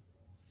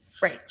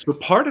 Right. So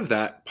part of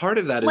that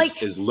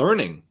Like- is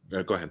learning.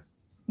 Go ahead.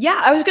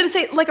 Yeah, I was going to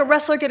say like a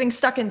wrestler getting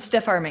stuck in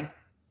stiff arming,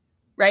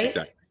 right?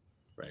 Exactly.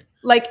 Right.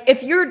 Like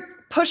if you're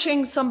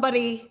pushing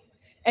somebody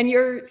and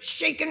you're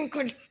shaking,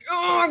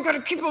 I got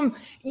to keep them.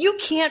 You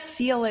can't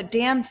feel a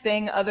damn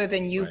thing other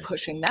than you Right.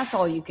 pushing. That's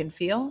all you can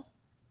feel.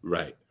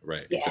 Right.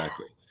 Yeah.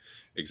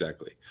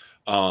 Exactly.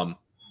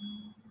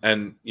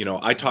 And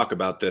I talk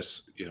about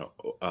this,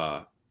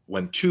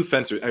 when two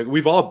fencers,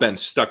 we've all been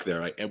stuck there,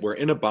 right? And we're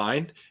in a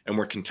bind and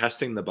we're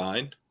contesting the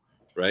bind,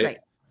 right? Right.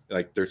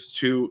 Like there's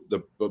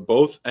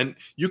both, and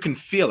you can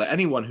feel it.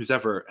 Anyone who's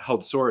ever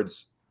held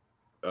swords,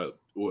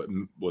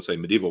 we'll say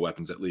medieval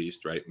weapons at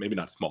least, right? Maybe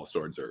not small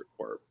swords or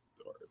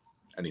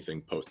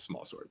anything post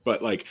small sword,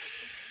 but like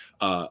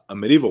a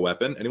medieval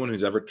weapon, anyone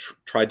who's ever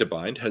tried to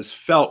bind has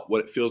felt what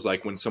it feels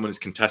like when someone is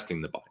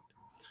contesting the bind,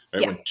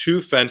 right? Yeah. When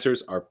two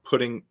fencers are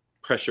putting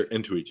pressure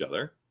into each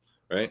other,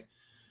 right?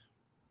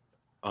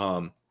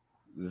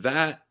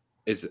 That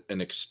is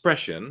an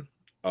expression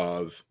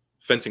of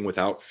fencing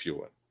without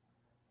Fühlen,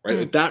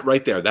 right? That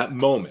right there, that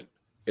moment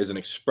is an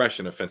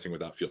expression of fencing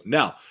without Fühlen.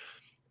 Now,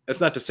 that's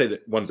not to say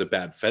that one's a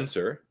bad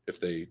fencer if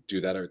they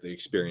do that or they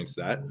experience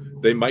that.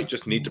 They might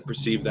just need to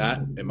perceive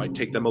that. It might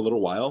take them a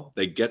little while.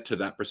 They get to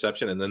that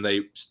perception and then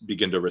they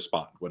begin to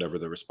respond, whatever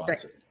the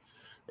response is,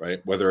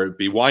 right? Whether it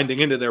be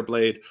winding into their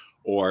blade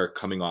or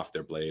coming off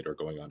their blade or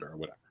going under or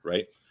whatever,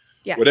 right?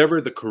 Yeah.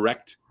 Whatever the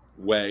correct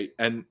way.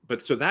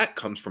 But so that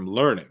comes from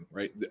learning,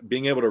 right?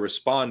 Being able to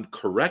respond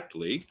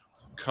correctly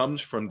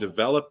comes from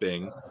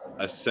developing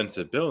a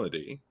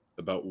sensibility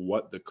about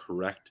what the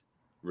correct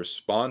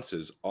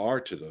responses are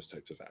to those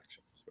types of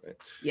actions, right?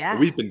 Yeah.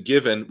 We've been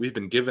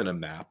given a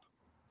map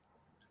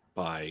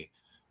by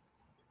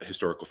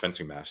historical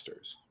fencing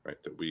masters,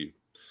 right, that we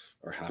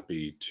are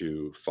happy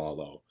to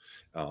follow.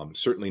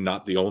 Certainly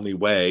not the only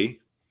way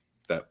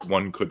that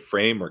one could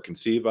frame or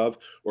conceive of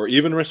or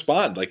even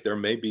respond. Like there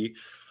may be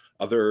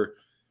other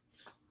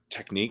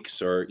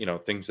techniques or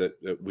things that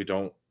we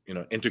don't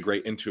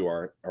integrate into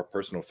our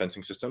personal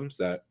fencing systems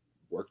that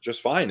work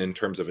just fine in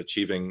terms of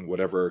achieving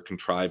whatever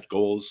contrived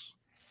goals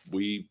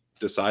we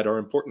decide are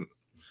important.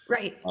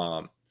 Right.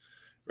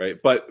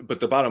 Right. But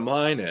the bottom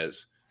line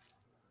is,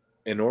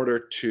 in order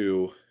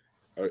to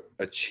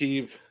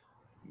achieve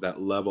that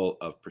level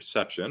of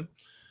perception,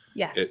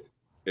 Yeah.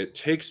 it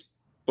takes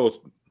both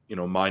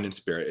mind and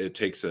spirit. It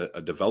takes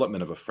a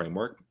development of a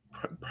framework,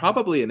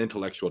 probably an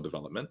intellectual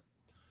development.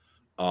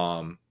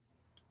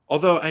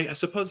 Although I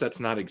suppose that's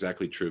not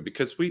exactly true,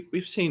 because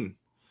we've seen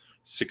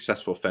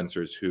successful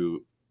fencers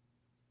who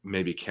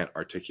maybe can't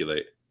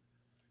articulate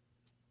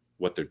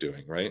what they're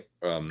doing, right?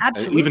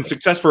 Absolutely. And even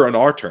successful on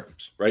our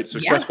terms, right? Yeah.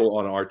 Successful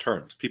on our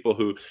terms. People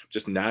who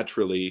just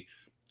naturally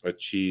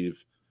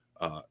achieve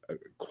a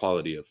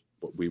quality of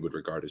what we would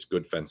regard as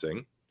good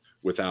fencing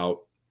without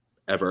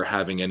ever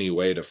having any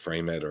way to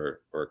frame it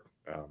or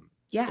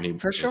any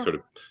for sure. sort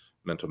of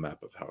mental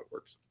map of how it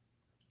works,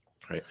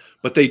 right?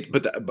 But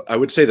I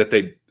would say that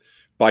they,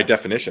 by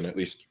definition, at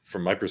least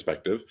from my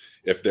perspective,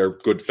 if they're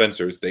good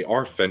fencers, they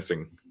are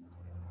fencing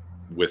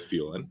with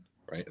Fühlen,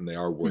 right? And they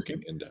are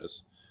working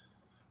indes,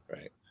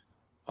 right?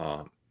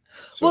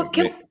 So Well,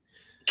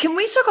 can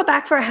we circle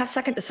back for a half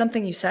second to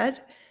something you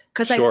said?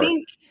 Because Sure. I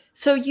think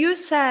so. You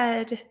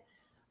said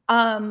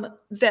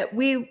that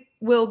we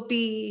will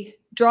be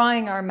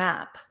drawing our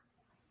map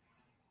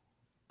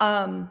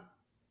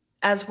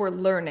as we're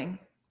learning.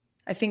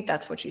 I think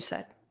that's what you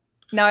said.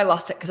 Now I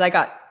lost it because I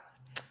got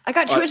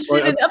too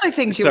interested in other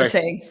things you were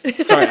saying.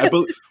 Sorry,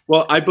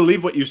 I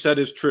believe what you said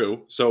is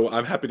true, so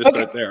I'm happy to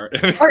start there.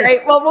 All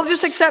right. Well, we'll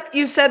just accept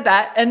you said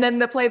that, and then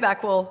the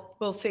playback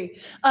we'll see.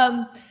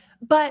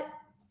 But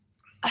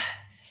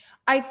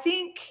I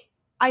think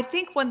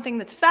one thing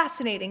that's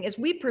fascinating is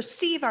we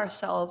perceive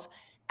ourselves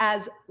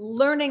as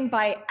learning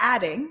by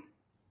adding,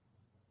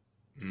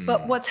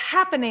 but what's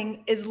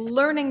happening is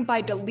learning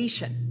by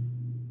deletion.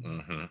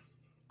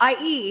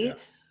 i.e., Yeah.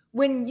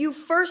 when you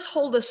first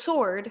hold a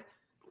sword,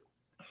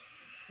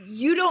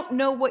 you don't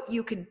know what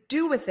you could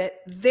do with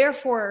it.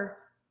 Therefore,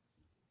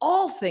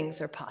 all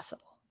things are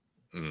possible.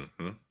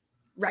 Mm-hmm.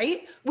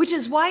 Right? Which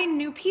is why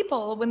new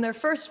people, when they're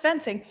first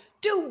fencing,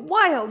 do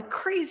wild,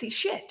 crazy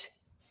shit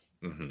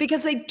Mm-hmm.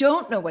 because they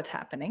don't know what's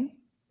happening.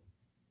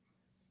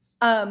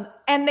 And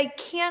they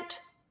can't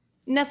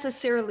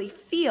necessarily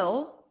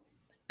feel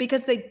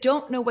because they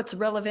don't know what's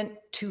relevant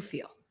to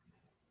feel.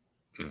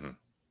 Mm-hmm.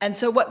 And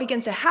so what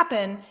begins to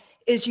happen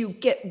is you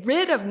get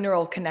rid of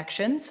neural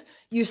connections.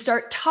 You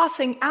start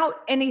tossing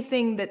out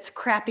anything that's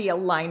crappy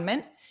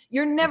alignment.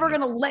 You're never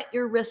Mm-hmm. going to let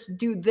your wrist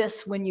do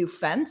this when you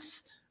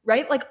fence,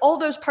 right? Like all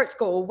those parts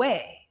go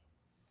away.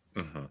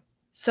 Mm-hmm.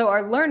 So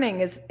our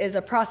learning is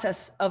a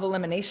process of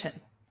elimination.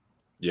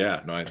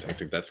 Yeah, no, I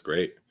think that's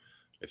great.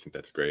 I think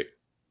that's great.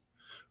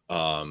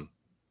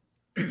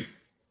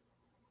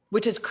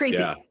 Which is creepy.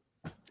 Yeah.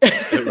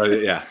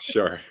 Yeah,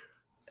 sure.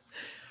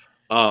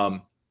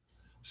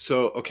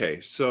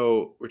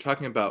 So we're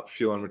talking about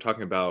feeling, we're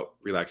talking about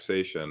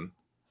relaxation.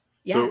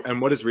 Yeah. So,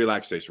 and what is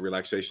relaxation?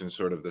 Relaxation is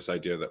sort of this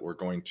idea that we're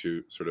going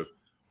to sort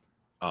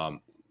of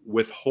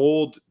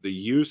withhold the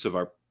use of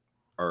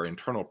our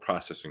internal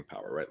processing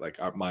power, right? Like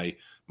my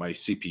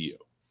CPU,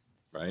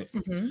 right?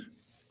 Mm-hmm.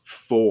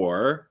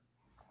 For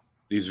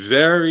these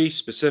very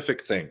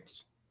specific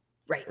things,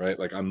 Right. right?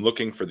 Like I'm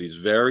looking for these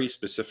very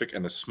specific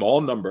and a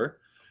small number,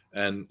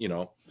 and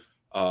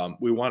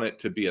we want it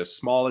to be as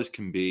small as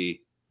can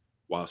be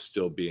while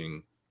still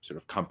being sort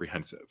of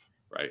comprehensive,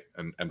 right?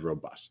 And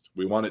robust.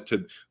 We want it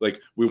to,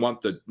 like, we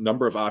want the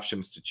number of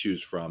options to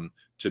choose from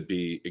to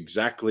be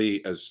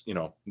exactly as,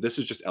 this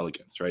is just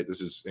elegance, right?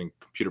 This is in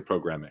computer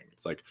programming.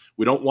 It's like,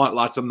 we don't want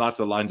lots of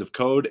lines of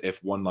code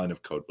if one line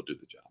of code will do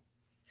the job,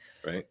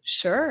 right?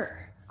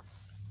 Sure.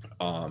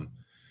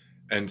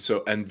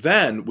 And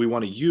then we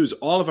want to use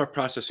all of our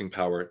processing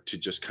power to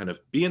just kind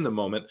of be in the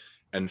moment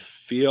and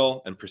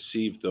feel and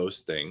perceive those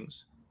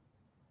things,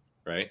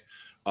 right?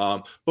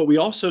 But we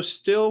also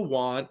still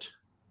want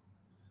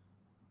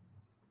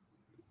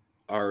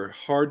our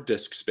hard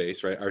disk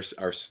space, right?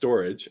 Our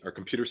storage, our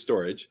computer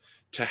storage,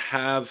 to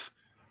have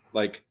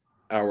like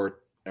our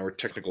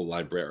technical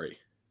library,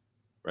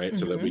 right?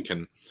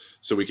 Mm-hmm.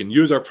 So we can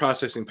use our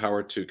processing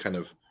power to kind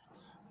of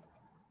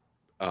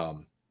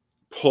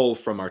pull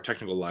from our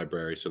technical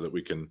library so that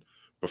we can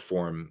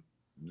perform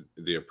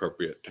the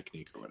appropriate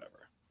technique or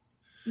whatever.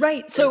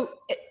 Right. So,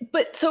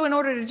 so in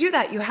order to do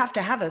that, you have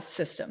to have a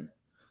system.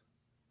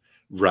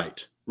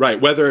 Right.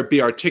 Whether it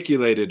be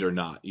articulated or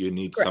not, you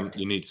need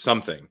Correct.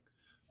 something.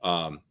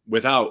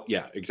 Without,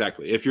 yeah,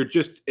 exactly. If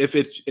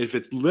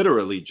it's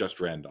literally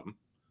just random,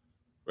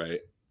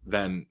 right?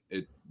 Then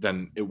it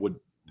would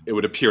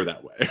appear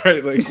that way,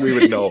 right? Like we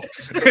would know.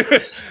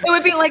 It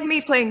would be like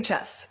me playing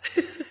chess.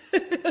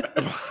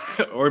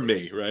 Or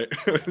me, right?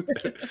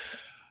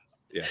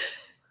 Yeah.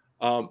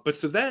 But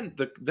so then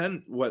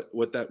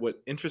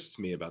what interests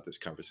me about this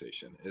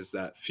conversation is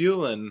that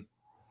Fühlen,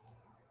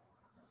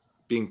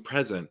 being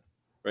present,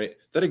 right,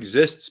 that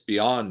exists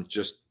beyond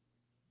just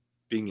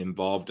being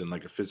involved in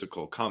like a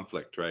physical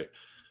conflict, right?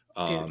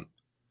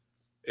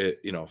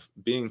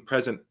 Being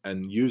present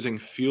and using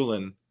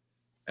Fühlen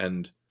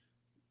and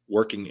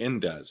working in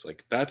Des,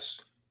 like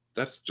that's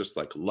just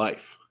like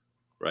life,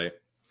 right?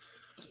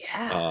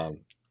 Yeah.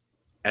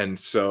 And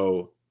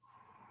so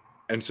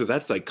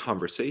that's like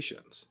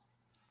conversations.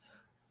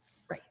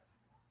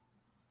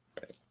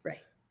 Right.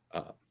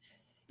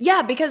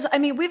 Yeah, because I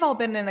mean, we've all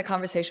been in a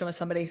conversation with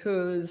somebody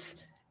who's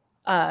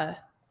a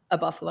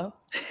buffalo.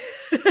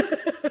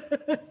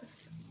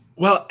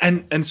 Well,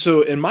 and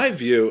so in my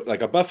view,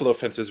 like a buffalo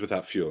fences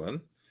without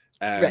Fühlen,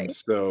 and Right.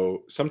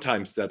 so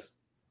sometimes that's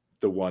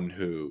the one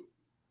who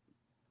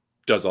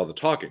does all the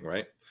talking,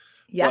 right?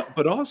 Yeah.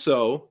 But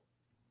also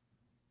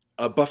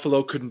a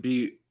buffalo couldn't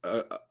be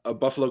a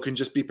buffalo can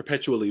just be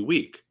perpetually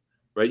weak,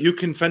 right? You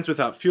can fence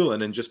without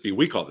Fühlen and just be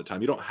weak all the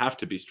time. You don't have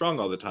to be strong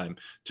all the time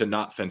to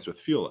not fence with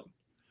Fühlen,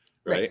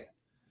 right?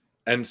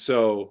 And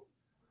so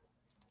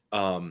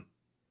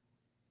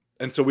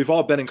we've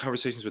all been in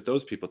conversations with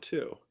those people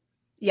too.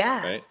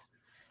 Yeah. Right.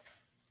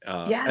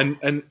 Yeah.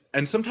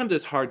 And sometimes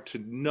it's hard to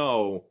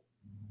know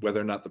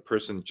whether or not the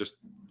person just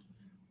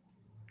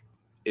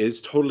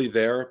is totally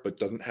there but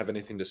doesn't have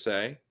anything to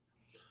say,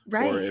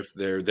 Right. or if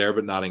they're there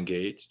but not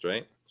engaged,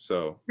 right?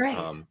 So Right.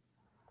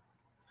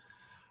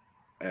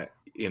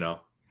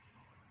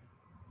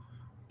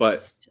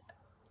 But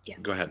yeah.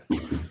 Go ahead.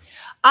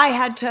 I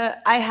had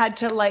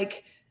to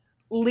like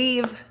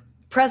leave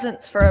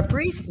presence for a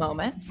brief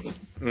moment.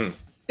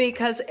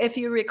 Because if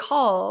you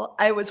recall,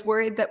 I was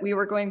worried that we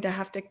were going to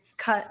have to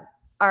cut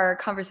our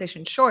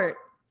conversation short.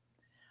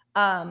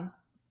 But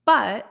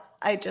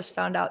I just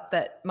found out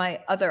that my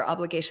other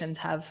obligations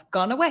have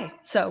gone away.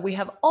 So we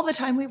have all the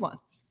time we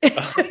want.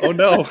 Oh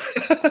no.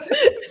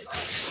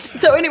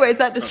 So anyways,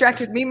 that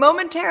distracted me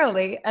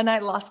momentarily and I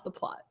lost the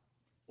plot.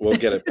 We'll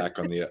get it back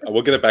on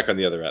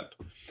the other end.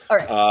 All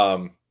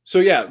right. So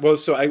yeah, well,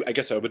 so I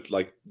guess I would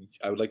like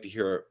to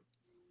hear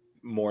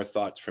more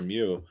thoughts from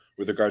you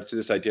with regards to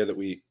this idea that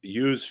we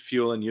use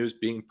Fühlen, use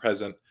being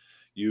present,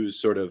 use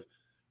sort of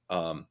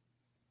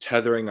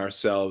tethering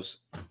ourselves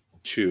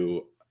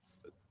to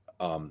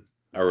our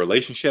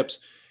relationships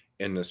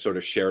in this sort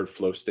of shared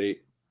flow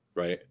state,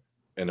 right?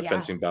 In a Yeah.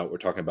 fencing bout, we're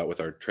talking about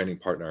with our training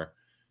partner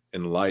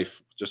in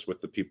life, just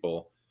with the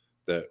people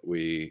that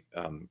we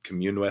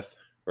commune with,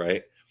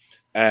 right?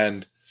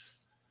 And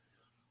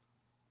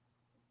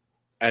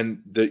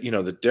the, you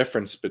know, the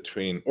difference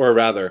between, or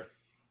rather,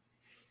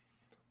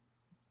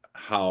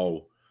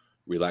 how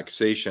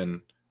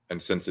relaxation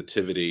and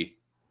sensitivity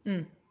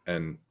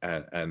and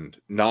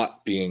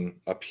not being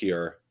up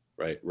here,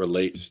 right,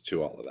 relates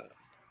to all of that.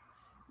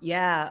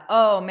 Yeah.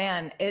 Oh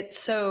man, it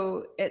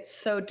so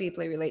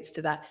deeply relates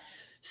to that.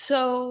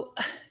 So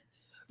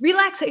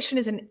relaxation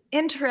is an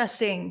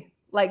interesting,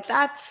 like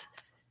that's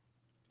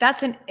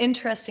an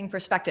interesting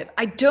perspective.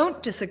 I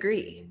don't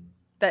disagree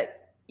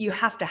that you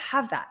have to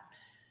have that.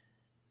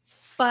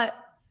 But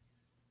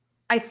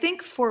I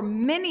think for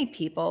many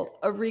people,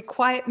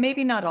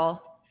 maybe not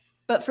all,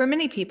 but for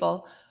many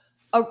people,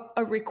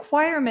 a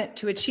requirement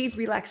to achieve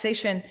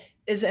relaxation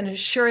is an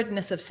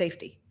assuredness of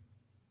safety.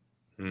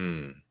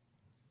 And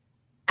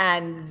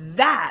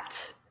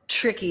that's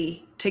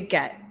tricky to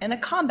get in a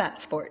combat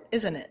sport,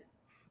 isn't it?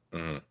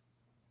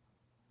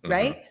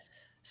 Right?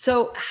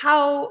 So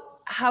how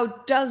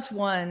does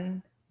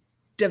one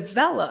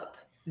develop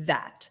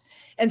that?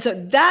 And so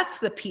that's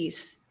the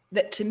piece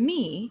that to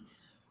me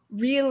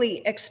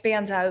really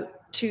expands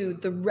out to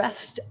the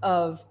rest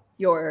of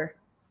your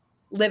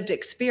lived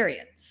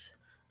experience.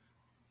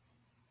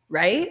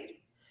 Right?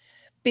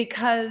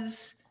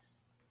 Because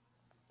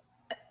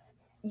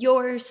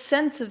your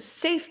sense of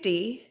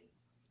safety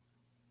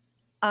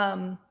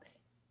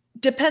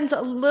depends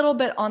a little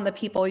bit on the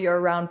people you're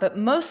around, but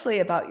mostly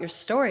about your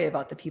story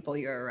about the people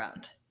you're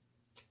around.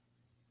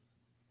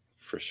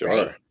 For sure.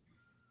 Right?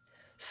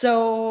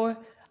 So,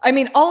 I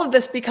mean, all of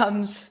this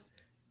becomes,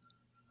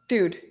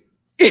 dude,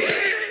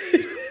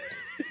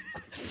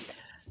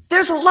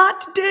 there's a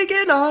lot to dig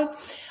in on.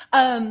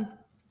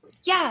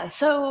 Yeah,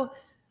 so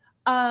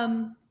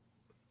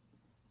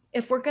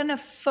if we're going to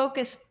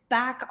focus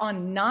back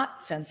on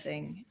not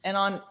fencing and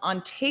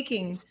on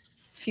taking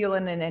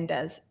Fühlen and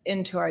Indes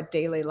into our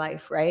daily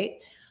life, right?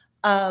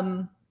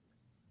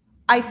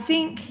 I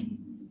think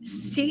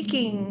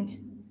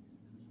seeking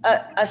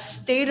a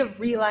state of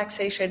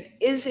relaxation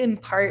is in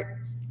part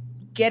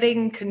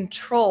getting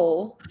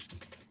control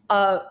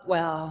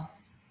well,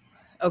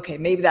 okay,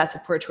 maybe that's a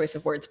poor choice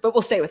of words, but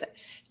we'll stay with it.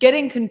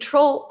 Getting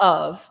control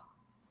of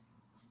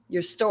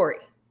your story,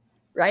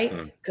 right?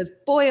 Because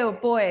boy, oh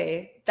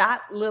boy,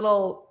 that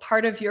little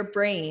part of your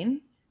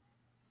brain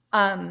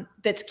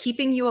that's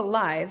keeping you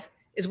alive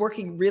is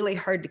working really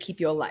hard to keep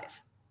you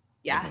alive.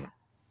 Yeah.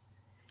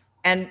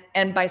 And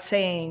by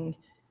saying,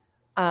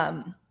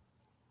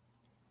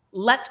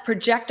 let's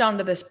project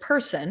onto this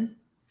person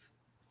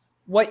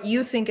what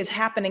you think is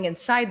happening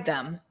inside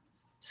them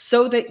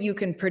so that you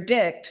can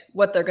predict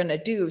what they're going to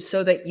do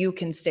so that you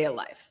can stay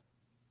alive.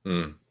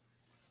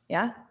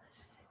 Yeah.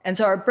 And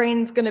so our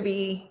brain's going to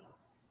be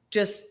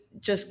just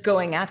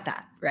going at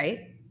that,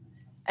 right?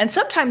 And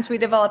sometimes we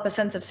develop a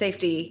sense of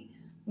safety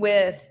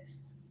with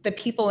the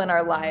people in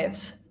our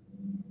lives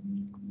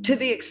to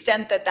the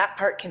extent that that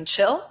part can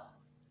chill.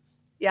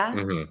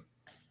 Yeah.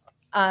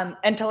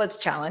 Until it's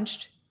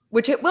challenged,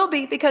 which it will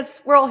be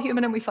because we're all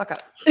human and we fuck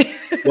up.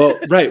 Well,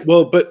 right.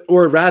 Well, but,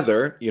 or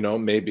rather, you know,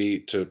 maybe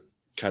to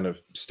kind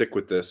of stick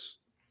with this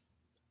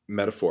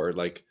metaphor,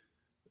 like,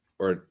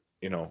 or,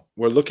 you know,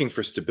 we're looking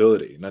for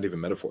stability, not even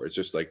metaphor. It's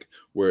just like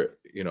we're,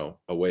 you know,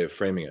 a way of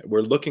framing it.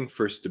 We're looking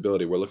for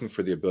stability. We're looking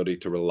for the ability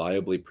to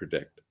reliably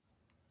predict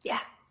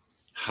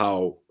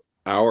how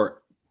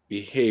our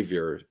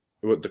behavior,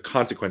 what the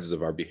consequences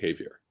of our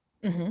behavior.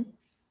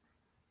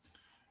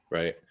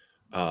 Right.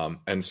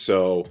 And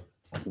so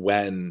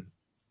when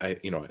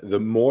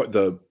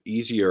the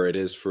easier it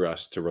is for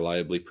us to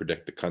reliably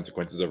predict the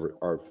consequences of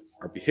our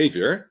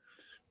behavior,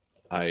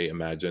 I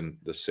imagine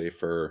the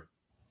safer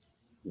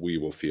we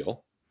will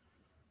feel.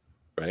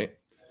 Right.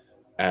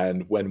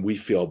 And when we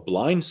feel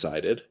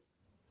blindsided,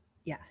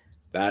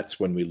 that's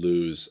when we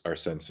lose our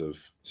sense of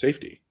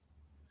safety.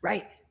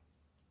 Right.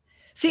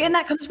 See, and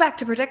that comes back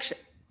to prediction.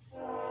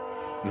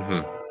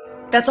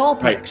 That's all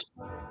prediction.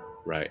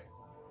 Right.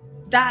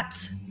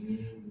 That's,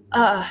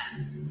 I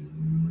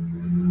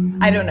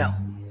don't know.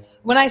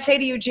 When I say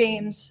to you,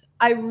 James,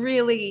 I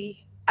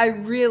really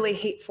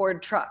hate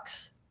Ford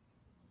trucks,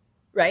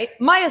 right?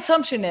 My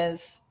assumption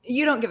is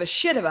you don't give a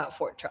shit about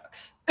Ford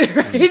trucks,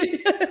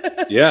 right?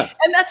 Yeah.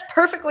 And that's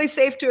perfectly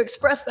safe to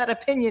express that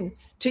opinion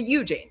to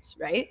you, James,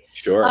 right?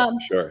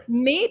 Sure.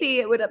 Maybe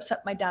it would upset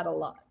my dad a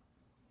lot.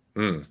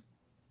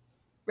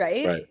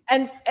 Right?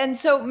 And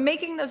so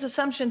making those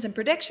assumptions and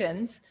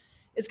predictions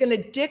is going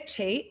to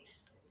dictate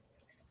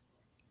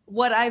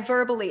what I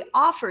verbally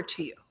offer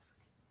to you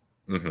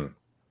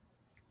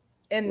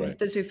in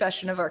the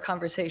succession of our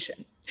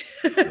conversation.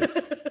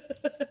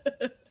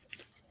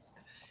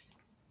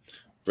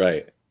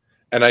 Right.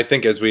 And I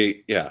think as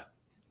we,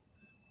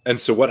 And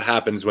so what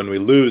happens when we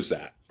lose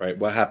that, right?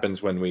 What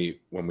happens when we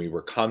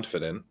were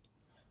confident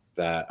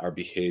that our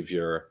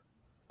behavior,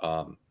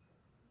 when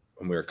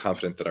we were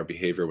confident that our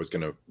behavior was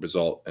going to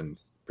result in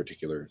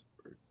particular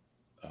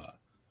uh,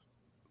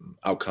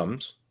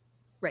 outcomes,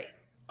 Right.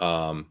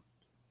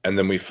 and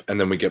then we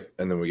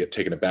get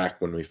taken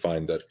aback when we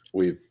find that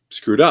we've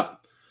screwed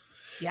up.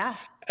 Yeah.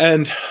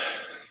 And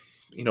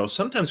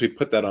sometimes we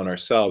put that on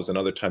ourselves, and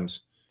other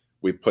times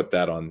we put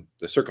that on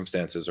the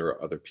circumstances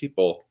or other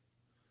people.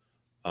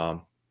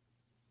 And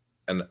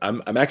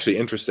I'm actually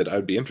interested. I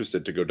would be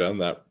interested to go down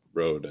that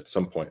road at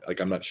some point.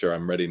 Like, I'm not sure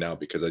I'm ready now,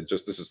 because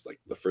this is like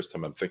the first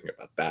time I'm thinking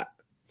about that.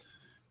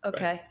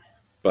 Okay.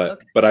 Right?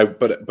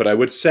 But I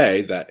would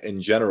say that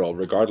in general,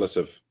 regardless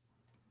of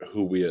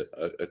who we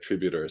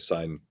attribute or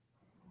assign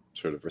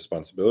sort of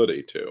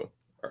responsibility to,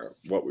 or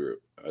what we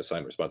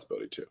assign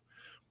responsibility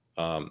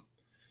to,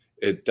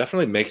 it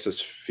definitely makes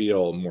us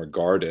feel more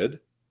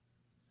guarded.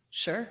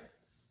 Sure.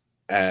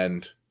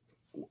 And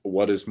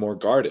what is more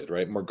guarded,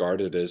 right? More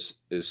guarded is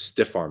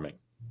stiff arming,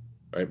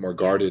 right? More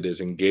guarded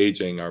is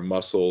engaging our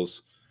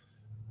muscles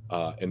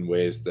in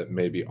ways that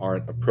maybe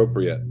aren't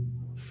appropriate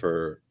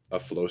for a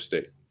flow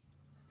state.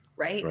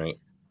 Right. Right.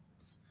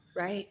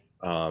 Right.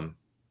 Um,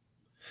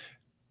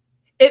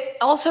 It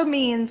also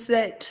means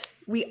that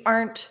we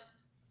aren't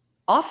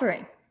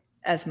offering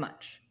as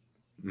much.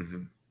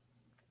 mm-hmm,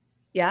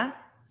 Yeah.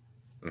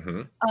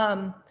 mm-hmm,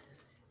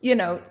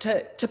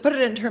 To put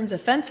it in terms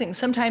of fencing,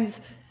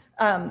 sometimes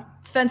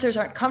fencers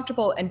aren't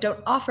comfortable and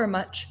don't offer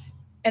much,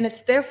 and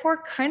it's therefore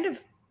kind of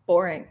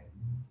boring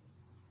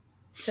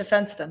to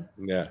fence them.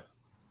 yeah.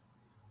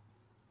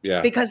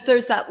 Yeah. Because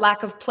there's that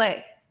lack of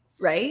play,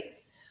 right?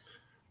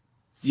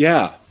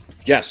 Yeah.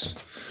 Yes.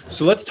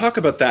 So let's talk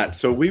about that.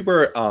 So we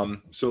were,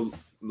 so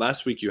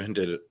last week you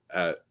hinted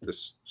at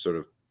this sort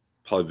of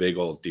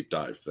polyvagal deep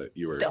dive that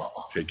you were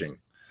taking.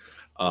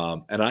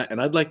 And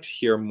I'd like to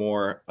hear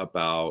more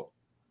about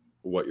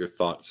what your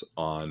thoughts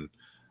on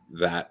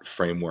that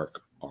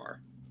framework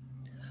are.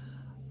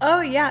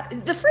 Oh yeah,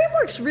 the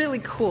framework's really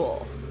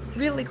cool.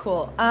 Really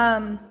cool.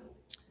 I'll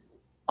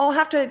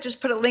have to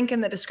just put a link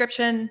in the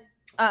description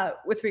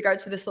with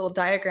regards to this little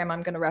diagram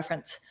I'm going to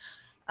reference,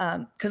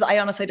 because I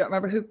honestly don't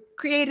remember who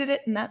created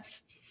it, and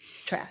that's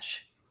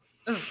trash.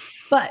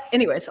 But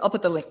anyways, I'll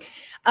put the link.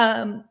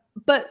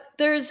 But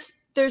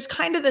there's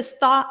kind of this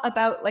thought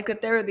about like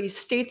that there are these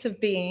states of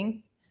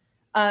being,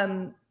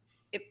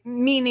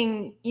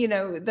 meaning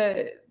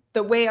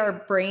the way our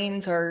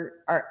brains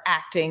are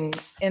acting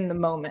in the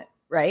moment,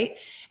 right?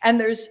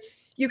 And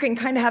you can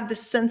kind of have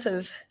this sense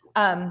of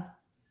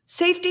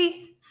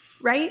safety,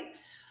 right?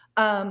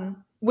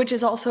 Which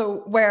is also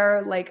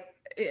where like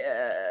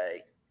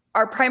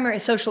our primary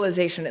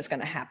socialization is going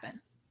to happen,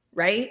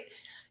 right?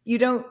 You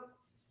don't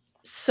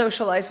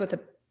socialize with a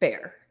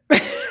bear,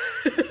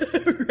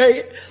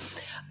 right?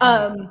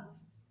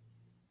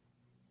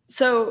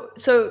 So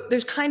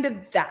there's kind of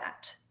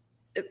that,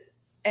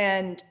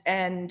 and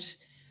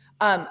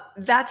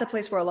that's a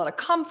place where a lot of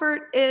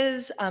comfort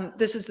is.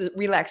 This is the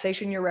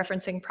relaxation you're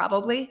referencing,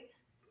 probably,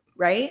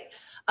 right?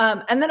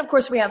 And then of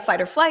course we have fight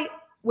or flight,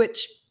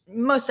 which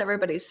most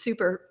everybody's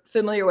super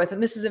familiar with,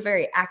 and this is a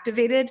very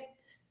activated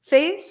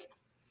phase,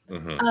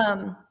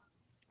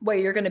 where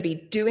you're going to be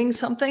doing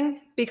something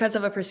because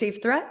of a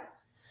perceived threat.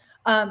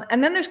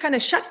 And then there's kind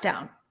of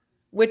shutdown,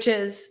 which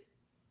is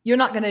you're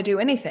not going to do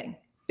anything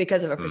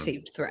because of a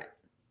perceived threat,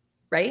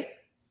 right?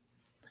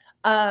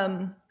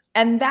 And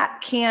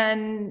that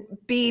can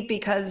be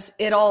because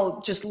it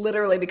all just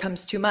literally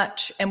becomes too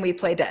much and we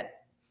play dead.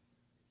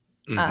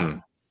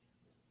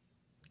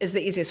 Is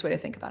the easiest way to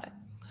think about it,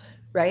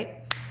 right?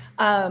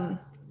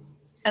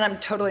 And I'm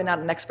totally not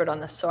an expert on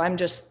this, so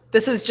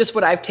this is just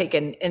what I've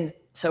taken in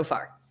so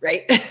far,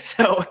 right?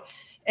 So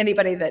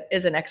anybody that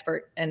is an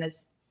expert and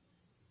is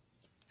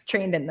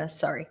trained in this,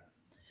 sorry.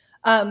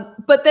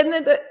 But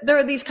then there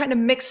are these kind of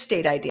mixed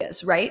state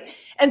ideas, right?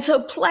 And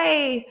so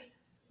play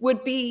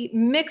would be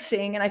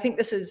mixing, and I think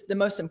this is the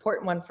most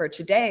important one for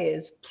today,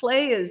 is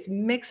play is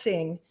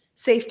mixing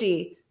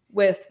safety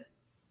with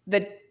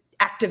the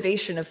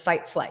activation of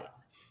fight flight,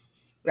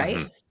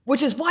 right?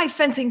 Which is why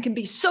fencing can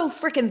be so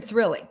freaking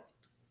thrilling,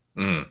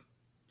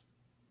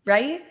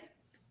 right?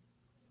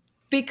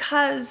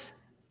 Because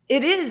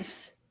it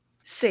is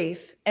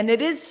safe, and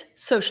it is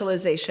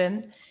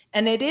socialization,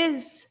 and it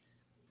is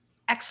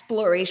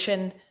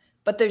exploration,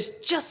 but there's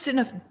just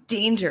enough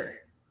danger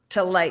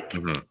to like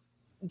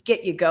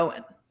get you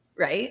going,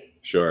 right?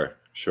 Sure.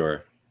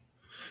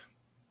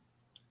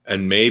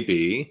 And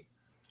maybe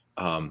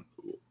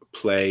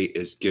play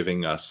is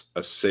giving us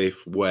a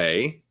safe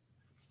way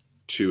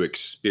to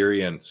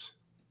experience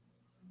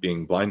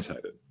being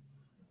blindsided.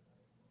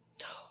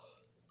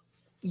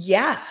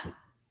 Yeah.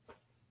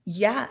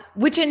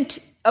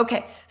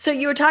 Okay, so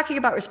you were talking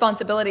about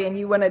responsibility and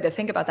you wanted to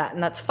think about that,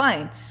 and that's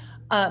fine.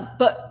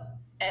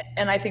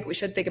 And I think we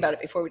should think about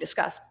it before we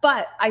discuss.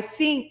 But I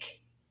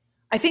think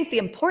the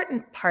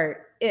important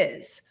part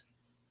is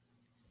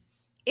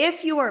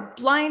if you are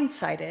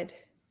blindsided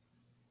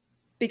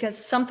because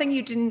something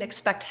you didn't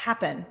expect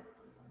happened,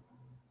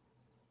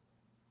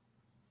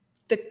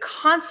 the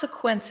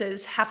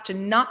consequences have to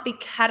not be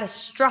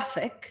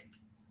catastrophic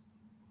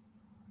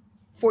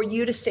for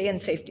you to stay in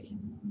safety.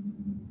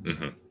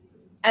 Mm-hmm.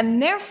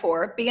 And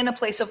therefore be in a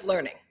place of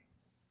learning.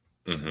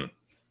 Mm-hmm.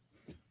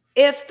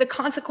 If the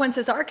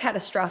consequences are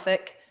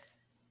catastrophic,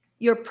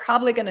 you're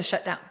probably going to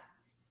shut down.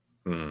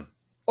 Mm-hmm.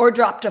 Or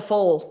drop to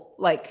full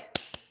right.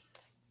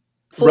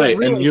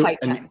 really fight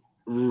time.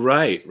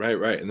 Right.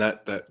 And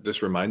that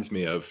this reminds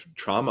me of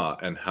trauma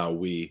and how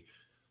we,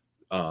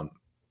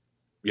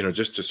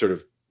 just to sort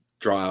of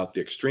draw out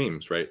the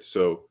extremes, right?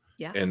 So,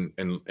 Yeah.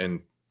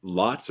 and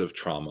lots of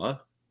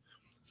trauma,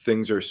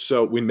 things are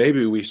so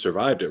maybe we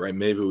survived it, right?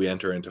 Maybe we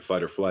enter into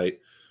fight or flight.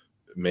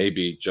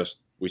 Maybe just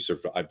we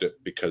survived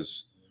it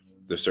because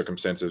the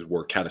circumstances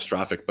were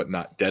catastrophic but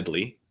not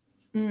deadly,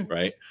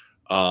 right?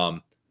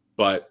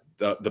 But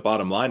the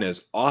bottom line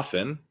is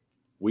often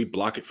we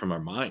block it from our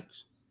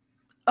minds.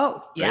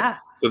 Oh, yeah.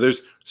 Right?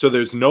 So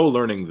there's no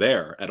learning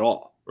there at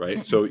all, right?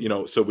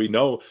 Mm-mm. So we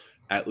know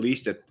at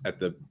least at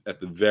the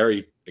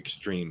very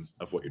extreme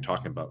of what you're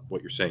talking about,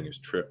 what you're saying is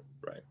true,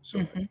 right?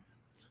 So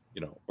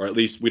or at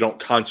least we don't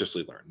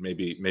consciously learn.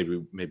 Maybe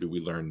we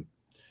learn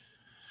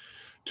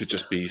to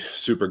just be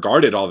super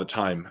guarded all the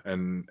time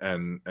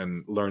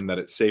and learn that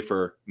it's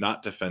safer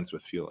not to fence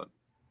with Fühlen,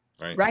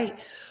 right? Right.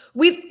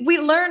 We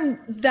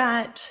learn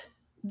that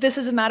this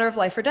is a matter of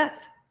life or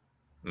death.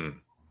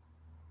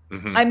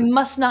 I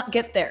must not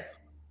get there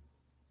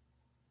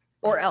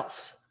or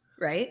else,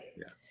 right?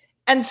 Yeah.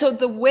 And so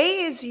the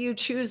ways you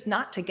choose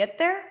not to get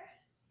there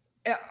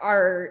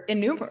are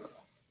innumerable,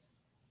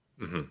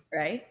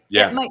 right?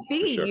 Yeah, it might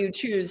be sure. You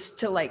choose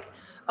to let's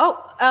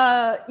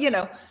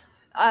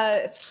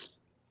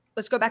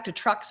go back to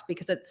trucks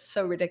because it's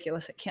so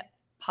ridiculous. It can't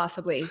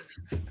possibly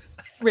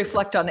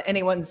reflect on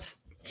anyone's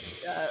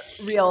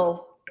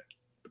real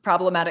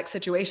problematic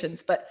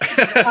situations. But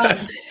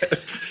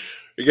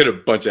you get a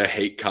bunch of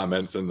hate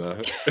comments in the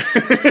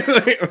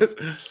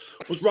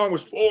what's wrong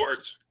with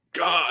Fords?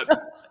 God,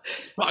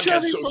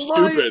 podcast is so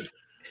stupid.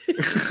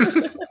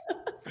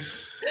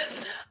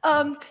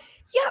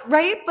 Yeah,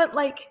 right. But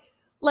like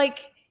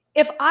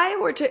if I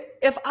were to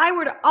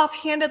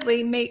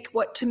offhandedly make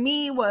what to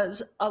me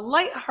was a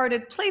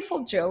lighthearted,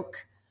 playful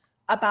joke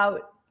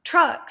about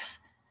trucks,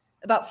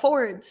 about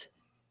Fords,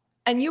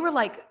 and you were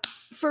like,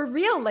 for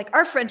real, like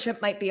our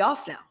friendship might be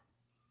off now.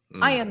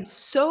 I am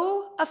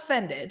so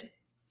offended.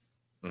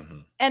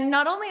 And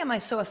not only am I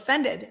so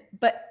offended,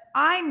 but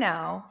I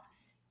now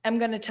am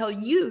going to tell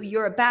you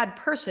you're a bad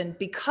person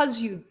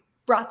because you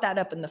brought that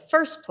up in the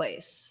first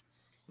place.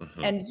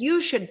 And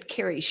you should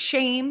carry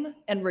shame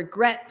and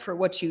regret for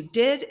what you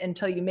did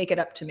until you make it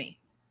up to me.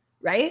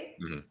 Right?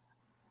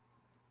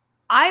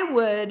 I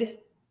would,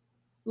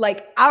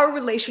 our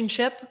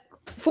relationship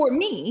for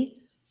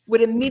me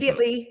would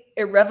immediately,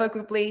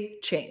 irrevocably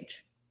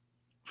change.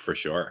 For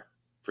sure.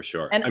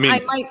 And I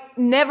might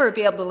never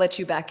be able to let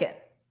you back in.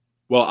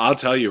 Well, I'll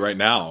tell you right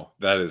now,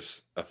 that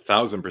is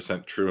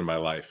 1,000% true in my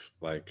life.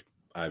 Like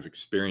I've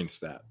experienced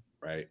that.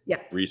 Right. Yeah.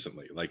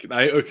 Recently.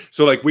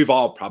 We've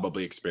all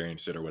probably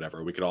experienced it or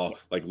whatever. We could all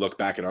look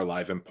back at our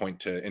life and point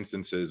to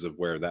instances of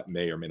where that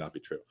may or may not be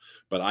true.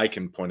 But I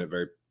can point at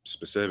very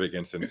specific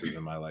instances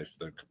in my life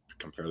that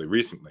come fairly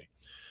recently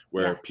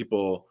where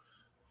people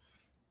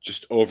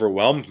just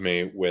overwhelmed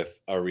me with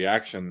a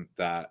reaction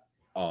that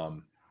I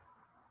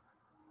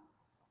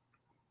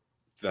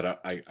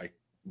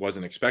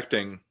wasn't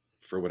expecting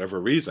for whatever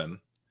reason.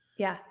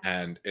 Yeah.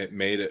 And it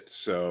made it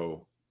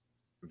so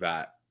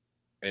that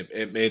I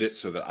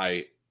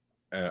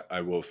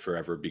will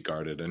forever be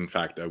guarded. In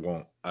fact, I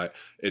won't.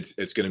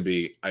 It's going to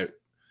be. I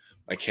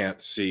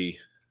can't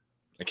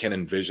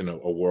envision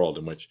a world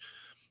in which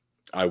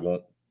I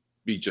won't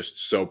be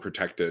just so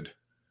protected,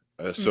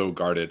 so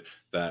guarded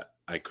that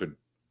I could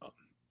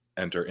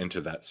enter into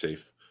that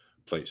safe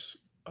place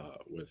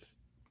with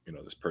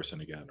this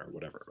person again or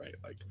whatever.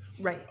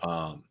 Right.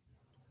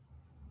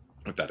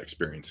 With that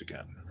experience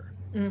again.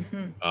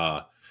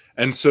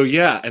 And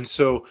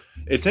so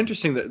it's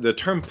interesting that the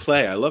term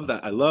play, I love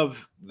that. I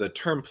love the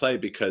term play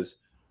because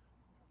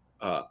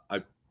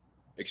I've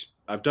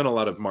done a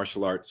lot of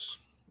martial arts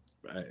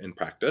in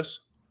practice.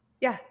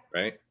 Yeah.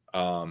 Right.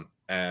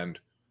 And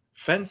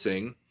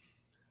fencing,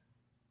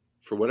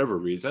 for whatever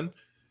reason,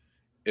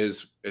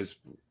 is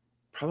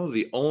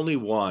probably the only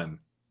one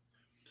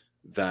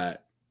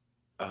that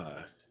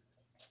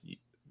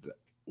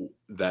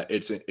that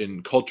it's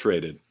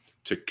enculturated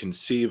to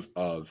conceive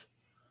of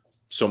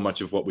so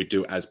much of what we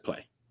do as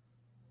play,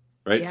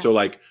 right? Yeah.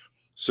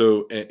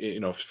 So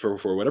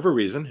for whatever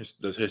reason,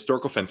 the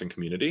historical fencing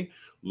community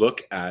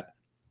look at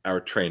our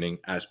training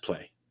as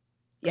play.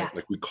 Yeah. Right?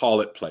 Like we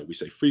call it play. We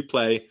say free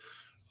play.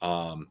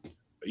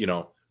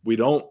 We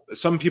don't,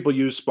 some people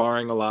use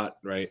sparring a lot,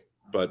 right?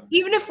 But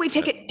even if we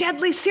take it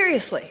deadly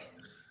seriously.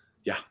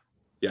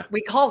 Yeah.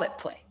 We call it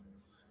play.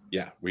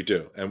 Yeah, we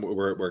do. And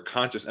we're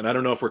conscious. And I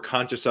don't know if we're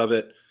conscious of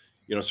it.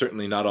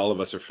 Certainly not all of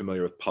us are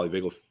familiar with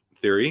polyvagal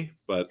theory,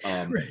 but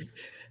right.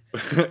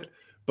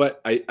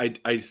 But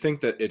I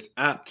think that it's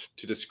apt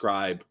to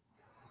describe,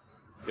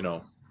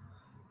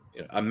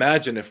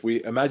 imagine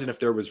if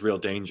there was real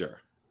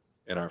danger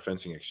in our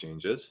fencing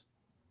exchanges,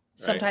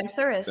 right? Sometimes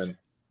there is. Then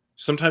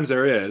sometimes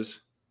there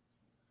is.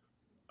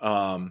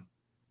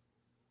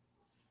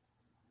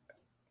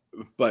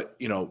 But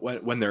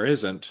when there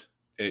isn't,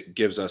 it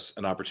gives us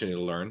an opportunity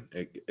to learn.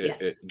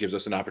 It gives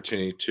us an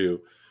opportunity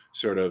to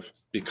sort of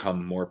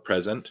become more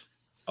present,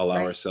 allow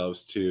Right.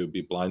 ourselves to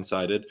be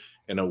blindsided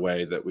in a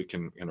way that we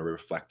can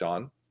reflect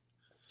on.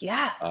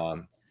 Yeah.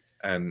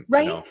 And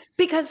Right?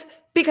 Because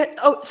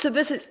so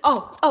this is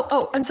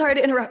I'm sorry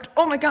to interrupt.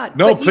 Oh my God.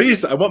 No, But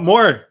please, I want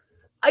more.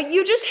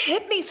 you just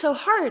hit me so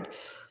hard.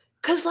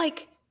 'Cause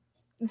like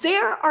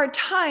there are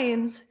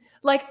times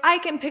like I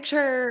can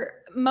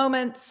picture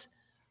moments.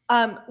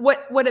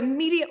 What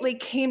immediately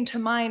came to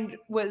mind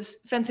was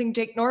fencing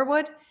Jake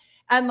Norwood,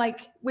 and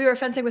like we were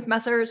fencing with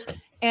Messers,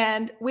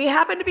 and we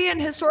happened to be in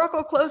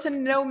historical clothes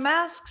and no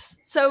masks,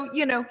 so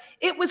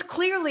it was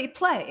clearly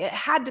play. It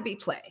had to be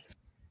play,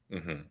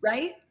 Mm-hmm.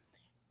 right?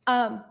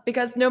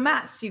 Because no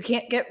masks, you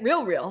can't get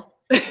real.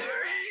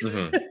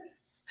 Mm-hmm.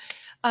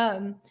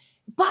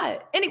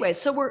 But anyway,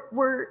 so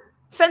we're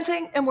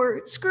fencing and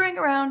we're screwing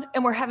around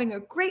and we're having a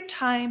great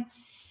time.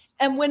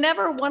 And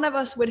whenever one of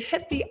us would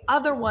hit the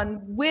other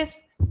one with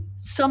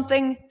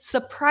something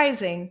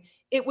surprising,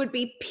 it would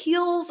be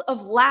peals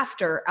of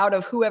laughter out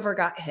of whoever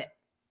got hit.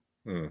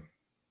 Mm.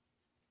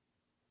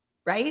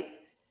 Right?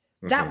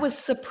 Mm-hmm. That was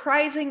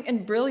surprising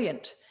and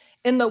brilliant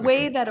in the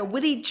way that a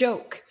witty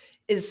joke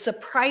is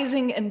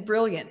surprising and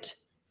brilliant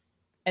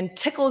and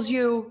tickles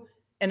you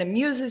and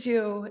amuses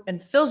you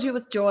and fills you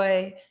with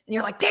joy. And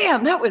you're like,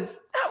 damn, that was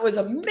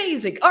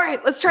amazing. All right,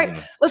 let's try.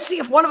 Mm-hmm. Let's see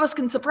if one of us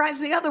can surprise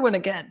the other one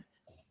again.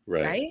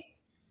 Right.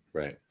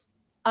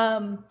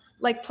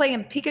 Like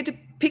playing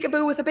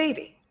peekaboo with a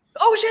baby.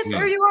 Oh shit,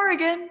 there you are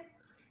again.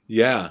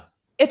 Yeah.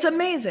 It's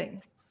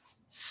amazing.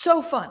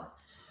 So fun,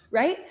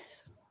 right?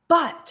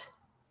 But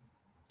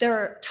there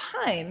are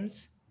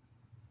times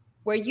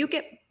where you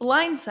get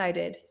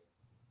blindsided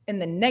in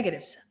the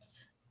negative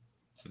sense.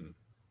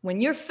 When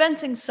you're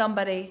fencing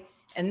somebody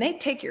and they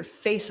take your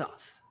face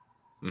off,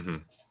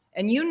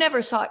 and you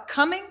never saw it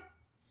coming,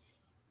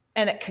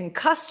 and it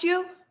concussed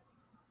you,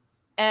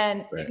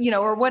 and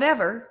or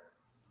whatever,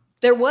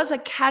 there was a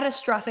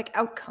catastrophic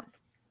outcome.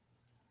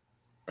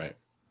 Right.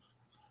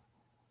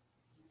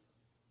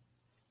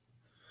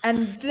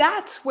 And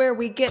that's where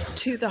we get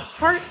to the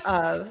heart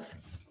of,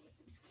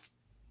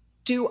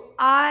 do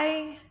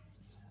I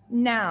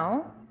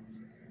now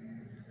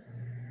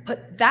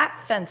put that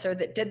fencer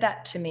that did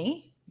that to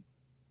me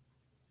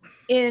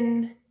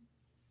in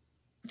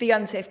the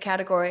unsafe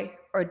category,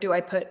 or do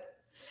I put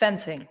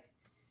fencing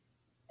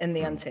in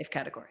the unsafe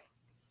category?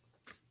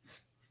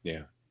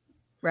 Yeah.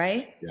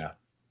 Right? Yeah.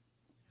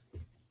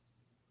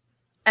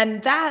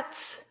 And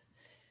that's,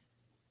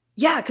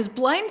 because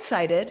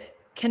blindsided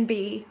can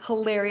be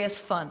hilarious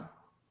fun.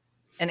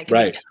 And it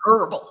can be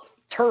terrible.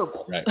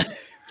 Right.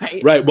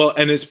 Right. Right. Well,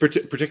 and it's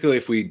particularly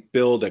if we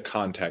build a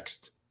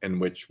context in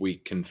which we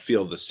can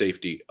feel the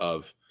safety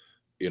of,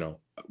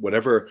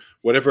 whatever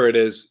it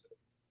is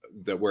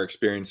that we're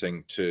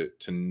experiencing, to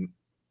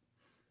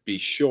be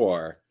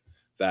sure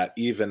that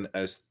even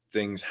as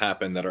things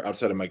happen that are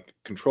outside of my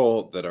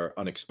control, that are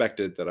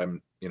unexpected, that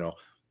I'm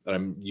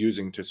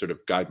using to sort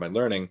of guide my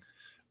learning,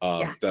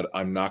 that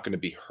I'm not going to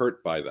be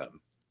hurt by them.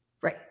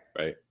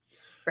 Right.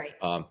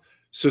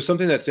 So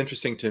something that's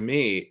interesting to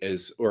me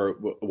is, or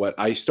what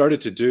I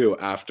started to do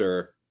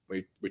after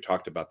we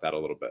talked about that a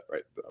little bit,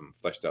 right?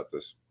 Fleshed out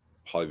this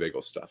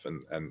polyvagal stuff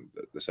and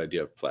this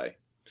idea of play.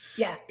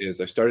 Yeah.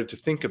 Is I started to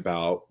think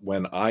about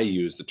when I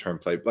use the term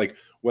play, like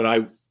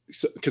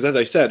because as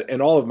I said,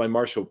 in all of my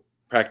martial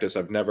practice,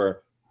 I've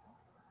never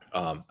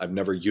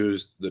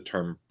used the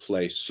term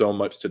play so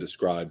much to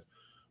describe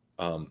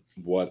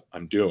what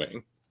I'm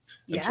doing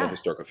until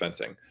historical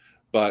fencing.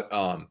 But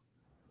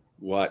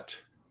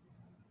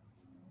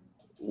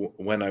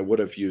when I would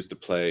have used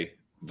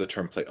the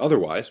term play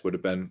otherwise would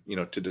have been,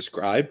 to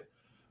describe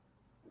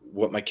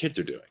what my kids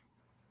are doing.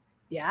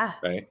 Yeah.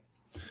 Right.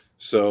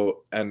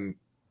 So, and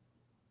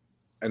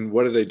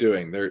what are they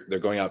doing? They're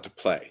going out to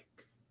play.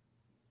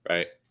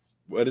 Right.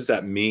 What does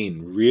that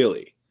mean,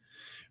 really?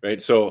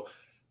 Right. So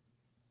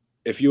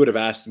if you would have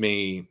asked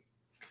me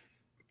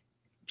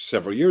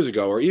several years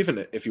ago, or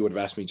even if you would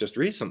have asked me just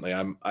recently,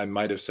 I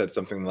might have said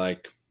something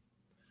like,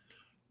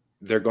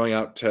 they're going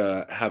out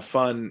to have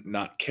fun,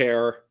 not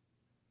care.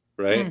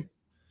 Right.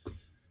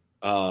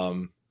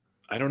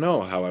 I don't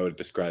know how I would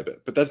describe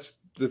it, but that's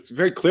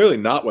very clearly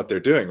not what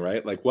they're doing,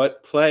 right? Like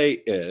what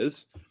play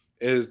is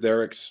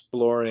they're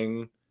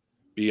exploring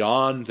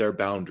beyond their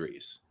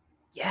boundaries.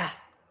 Yeah.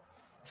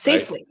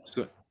 Safely. Right?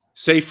 So,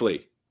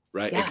 safely,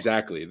 right? Yeah.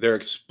 Exactly. They're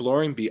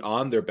exploring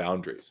beyond their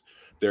boundaries.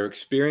 They're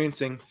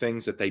experiencing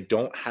things that they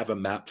don't have a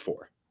map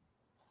for.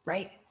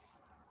 Right.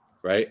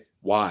 Right?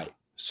 Why?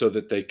 So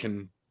that they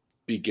can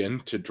begin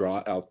to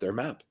draw out their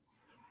map.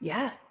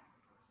 Yeah.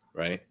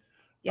 Right?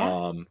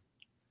 Yeah.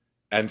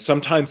 And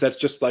sometimes that's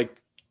just like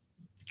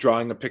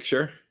drawing a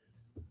picture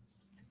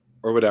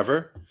or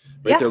whatever.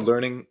 right? They're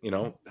learning,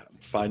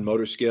 fine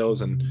motor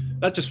skills, and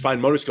not just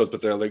fine motor skills,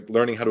 but they're like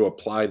learning how to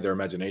apply their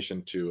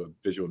imagination to a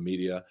visual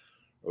media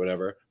or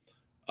whatever.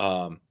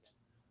 Or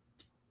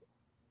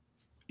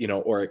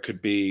it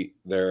could be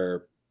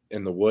they're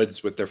in the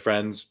woods with their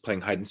friends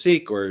playing hide and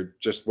seek or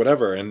just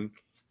whatever. And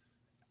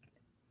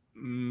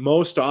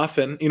most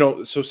often,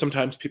 so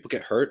sometimes people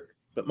get hurt,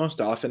 but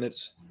most often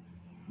it's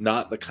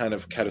not the kind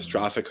of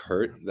catastrophic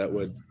hurt that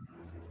would,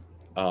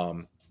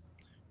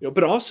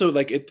 but also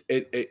like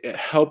it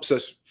helps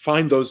us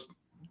find those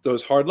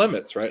hard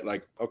limits, right?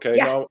 Like, okay,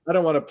 no, I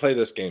don't want to play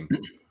this game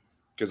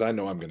because I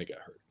know I'm going to get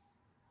hurt.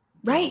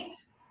 Right.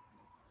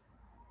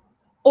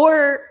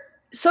 Or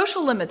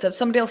social limits of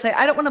somebody will say,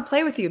 I don't want to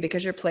play with you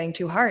because you're playing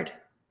too hard.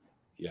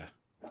 Yeah.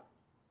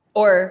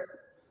 Or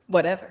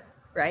whatever,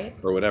 right?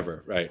 Or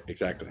whatever, right?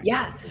 Exactly.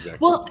 Yeah. Exactly.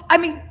 Well, I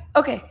mean,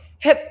 okay,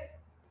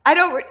 I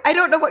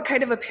don't know what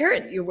kind of a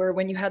parent you were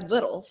when you had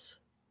littles,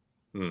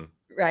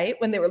 right?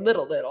 When they were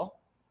little.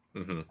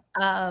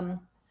 Mm-hmm.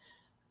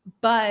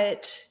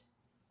 But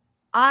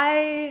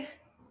I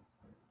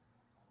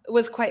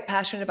was quite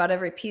passionate about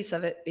every piece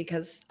of it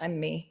because I'm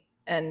me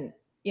and,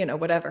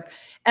 whatever.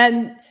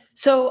 And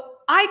so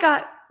I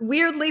got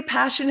weirdly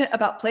passionate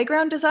about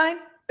playground design.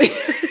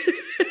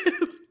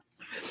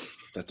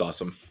 That's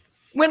awesome.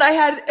 When I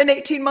had an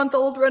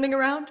 18-month-old running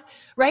around,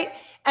 right?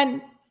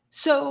 And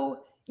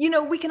so,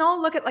 we can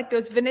all look at like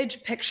those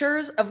vintage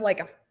pictures of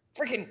like a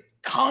freaking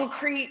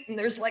concrete, and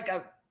there's like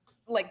a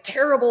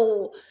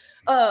terrible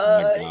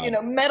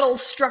metal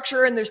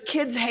structure, and there's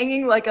kids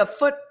hanging like a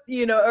foot,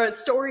 or a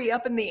story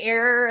up in the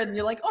air, and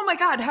you're like, oh my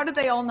God, how did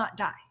they all not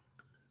die?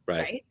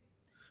 Right.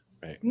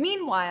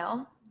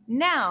 Meanwhile,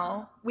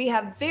 now we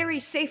have very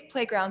safe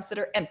playgrounds that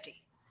are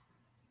empty.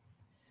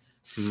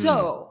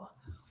 So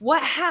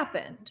what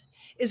happened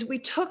is we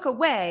took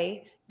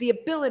away the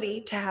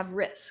ability to have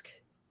risk,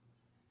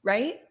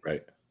 right?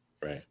 Right.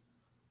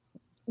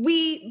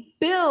 We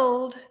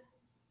build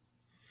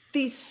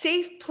these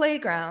safe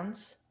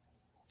playgrounds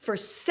for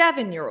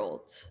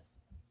 7-year-olds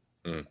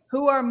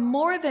who are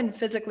more than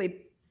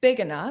physically big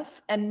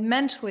enough and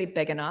mentally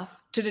big enough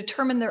to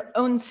determine their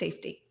own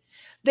safety.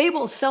 They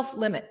will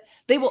self-limit.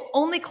 They will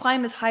only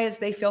climb as high as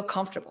they feel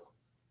comfortable,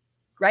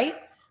 right?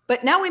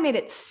 But now we made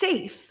it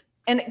safe,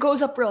 and it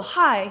goes up real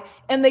high,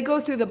 and they go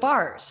through the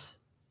bars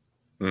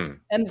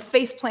and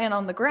face plant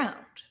on the ground,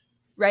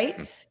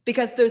 right?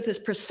 Because there's this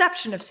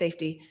perception of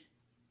safety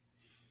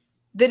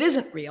that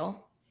isn't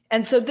real.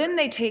 And so then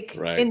they take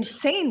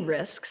insane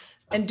risks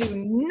and do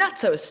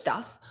nutso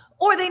stuff,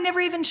 or they never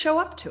even show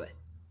up to it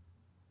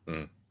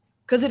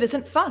because it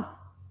isn't fun.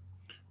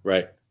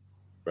 Right.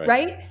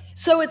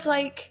 So it's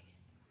like,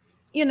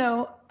 if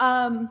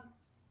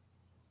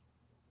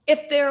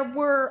there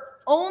were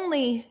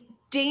only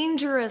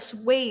dangerous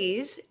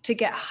ways to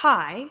get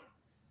high,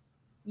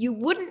 you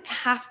wouldn't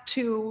have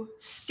to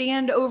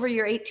stand over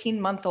your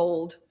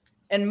 18-month-old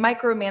and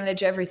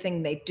micromanage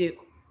everything they do.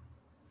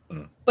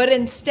 But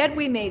instead,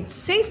 we made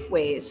safe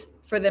ways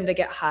for them to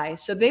get high,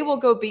 so they will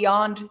go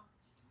beyond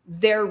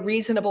their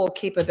reasonable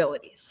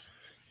capabilities.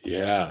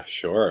 Yeah,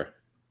 sure.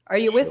 Are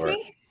you with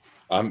me?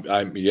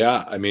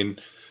 Yeah. I mean,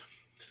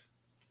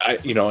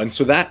 and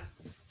so that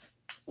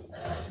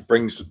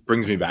brings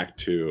me back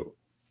to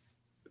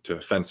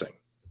fencing,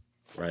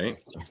 right?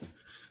 Yes.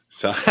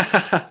 So,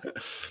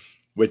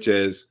 which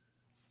is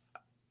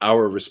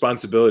our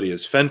responsibility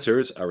as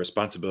fencers, our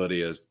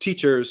responsibility as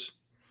teachers.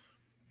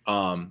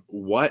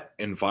 What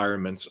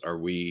environments are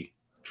we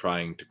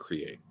trying to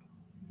create?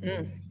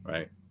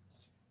 Right?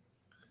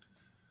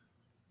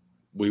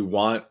 We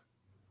want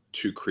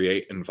to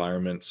create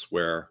environments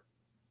where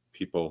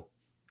people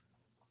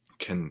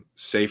can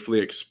safely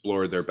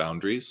explore their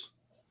boundaries.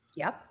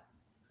 Yep.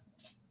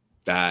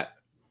 That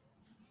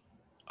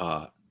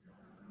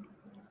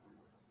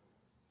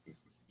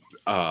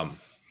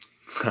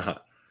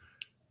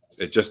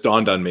it just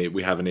dawned on me,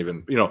 we haven't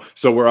even,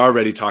 so we're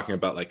already talking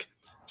about like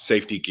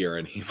safety gear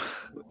and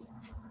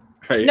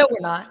right? No, we're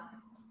not.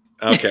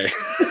 Okay.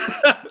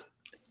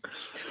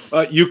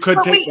 You could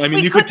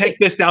take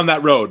this down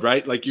that road,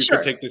 right? Like you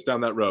could take this down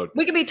that road.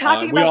 We could be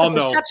talking about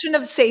the perception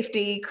of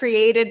safety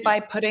created by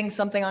putting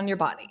something on your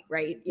body,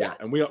 right? Yeah.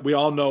 And we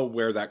all know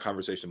where that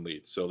conversation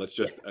leads. So let's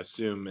just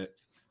assume it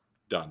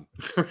done.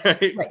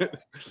 Right?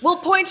 We'll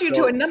point you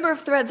to a number of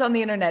threads on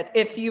the internet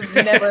if you've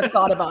never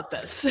thought about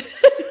this.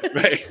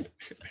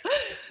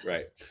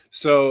 Right.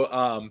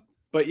 So,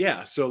 but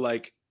yeah, so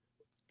like,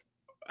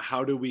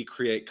 how do we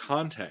create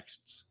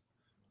contexts?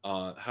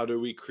 How do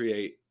we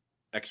create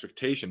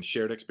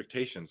shared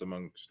expectations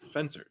amongst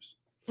fencers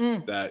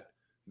that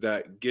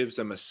gives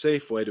them a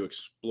safe way to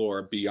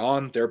explore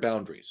beyond their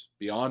boundaries,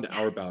 beyond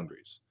our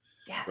boundaries,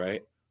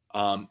 right?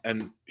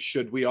 And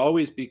should we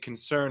always be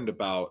concerned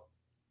about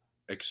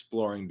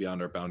exploring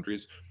beyond our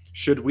boundaries?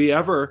 Should we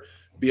ever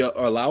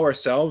allow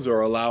ourselves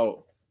or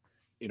allow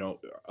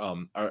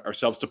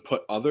ourselves to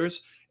put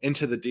others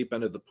into the deep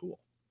end of the pool,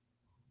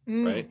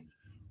 right?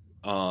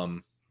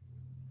 Oh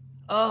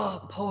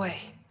boy.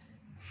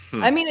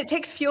 I mean, it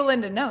takes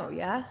Fühlen to know,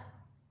 yeah?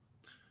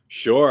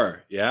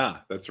 Sure. Yeah,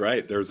 that's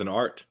right. There's an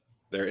art.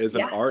 There is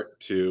an Yeah, art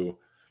to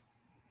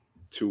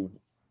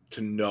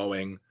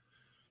knowing,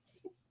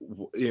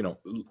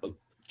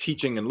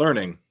 teaching and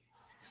learning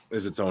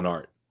is its own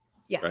art,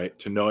 yeah, right?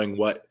 To knowing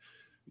what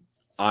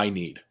I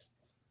need,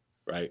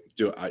 right?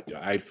 Do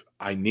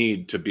I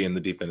need to be in the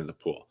deep end of the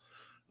pool?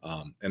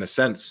 In a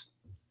sense,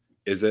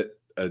 is it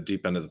a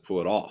deep end of the pool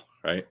at all,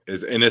 right?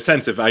 Is in a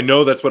sense, if I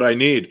know that's what I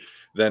need,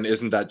 then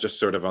isn't that just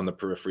sort of on the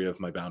periphery of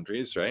my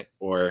boundaries, right?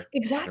 Or I don't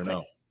exactly.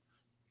 know.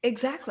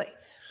 Exactly.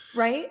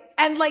 Right.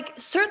 And like,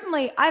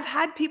 certainly, I've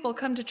had people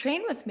come to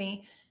train with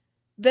me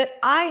that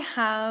I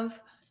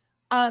have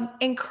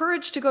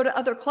encouraged to go to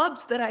other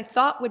clubs that I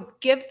thought would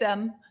give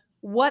them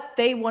what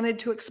they wanted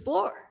to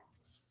explore.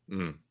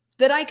 Mm,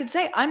 That I could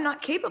say, I'm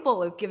not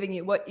capable of giving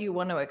you what you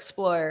want to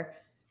explore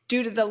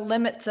due to the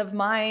limits of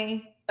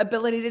my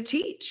ability to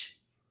teach.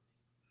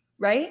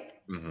 Right.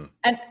 hmm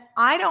And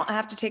I don't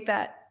have to take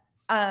that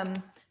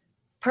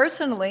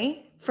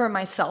personally for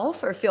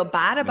myself or feel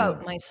bad mm,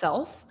 about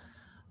myself.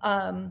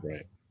 Um,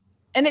 right.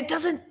 and it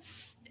doesn't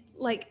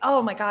like,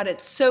 oh my God,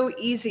 it's so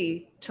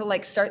easy to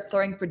like start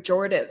throwing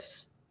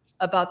pejoratives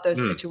about those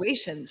Mm,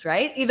 situations,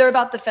 right? Either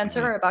about the fencer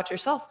hmm or about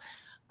yourself.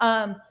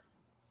 Um,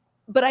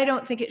 but I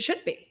don't think it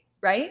should be,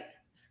 right?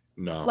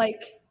 No.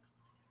 Like,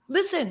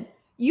 listen,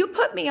 you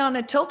put me on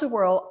a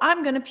tilt-a-whirl,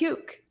 I'm going to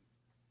puke.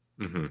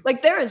 hmm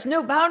Like, there is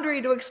no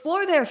boundary to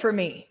explore there for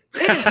me.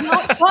 It is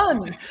not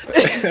fun.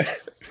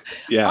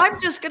 Yeah. I'm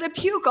just going to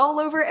puke all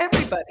over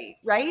everybody,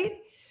 right?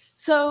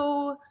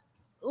 So,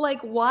 like,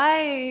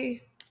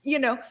 why,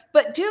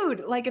 but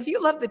dude, like, if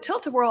you love the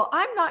tilt-a-whirl,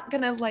 I'm not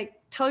going to like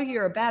tell you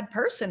you're a bad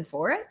person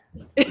for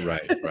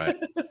Right. Right.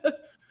 it.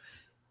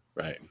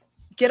 Right.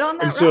 Get on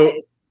And that so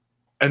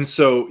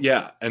ride.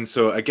 yeah, and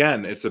so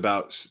again, it's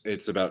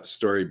about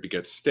story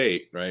begets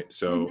state, right?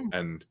 So, Mhm.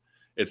 and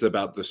it's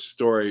about the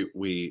story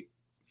we.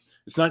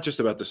 It's not just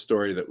about the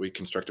story that we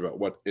construct about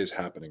what is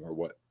happening or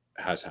what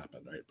has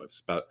happened, right? But it's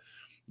about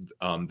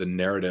the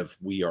narrative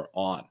we are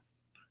on,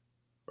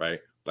 right?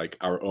 Like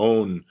our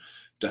own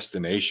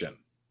destination,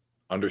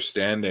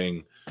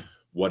 understanding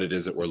what it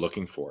is that we're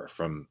looking for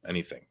from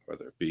anything,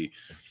 whether it be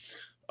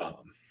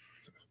um,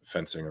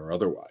 fencing or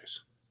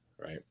otherwise,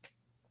 right?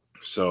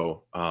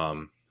 So,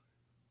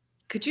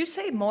 Could you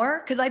say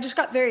more? Because I just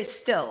got very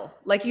still.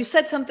 Like, you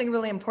said something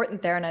really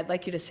important there, and I'd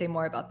like you to say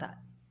more about that.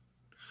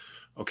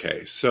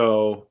 okay,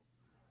 so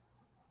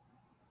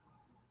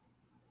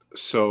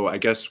I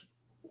guess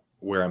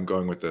where I'm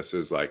going with this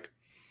is like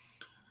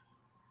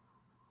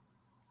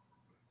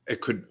it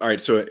could. All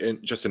right, so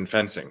just in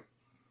fencing,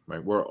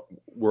 right?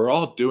 We're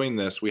all doing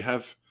this. We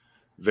have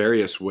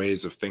various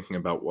ways of thinking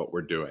about what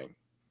we're doing.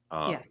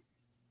 Yeah.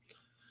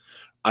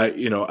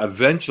 Um,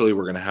 eventually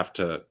we're gonna have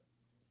to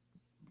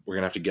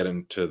get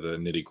into the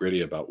nitty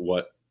gritty about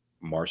what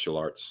martial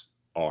arts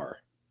are,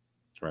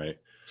 right?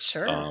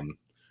 Sure. Um,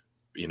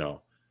 you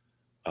know,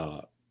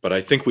 uh, but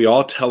I think we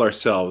all tell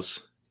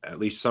ourselves at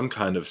least some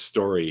kind of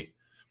story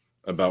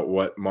about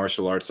what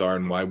martial arts are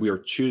and why we are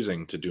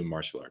choosing to do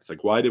martial arts.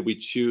 Like, why did we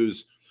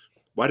choose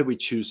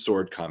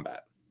sword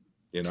combat?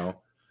 You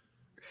know,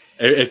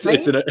 it's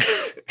Right? an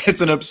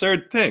it's an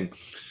absurd thing,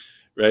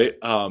 right?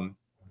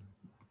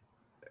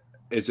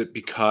 Is it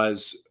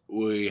because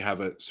we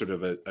have a sort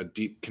of a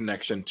deep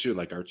connection to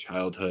like our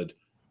childhood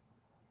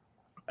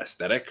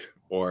aesthetic,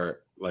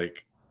 or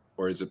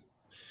is it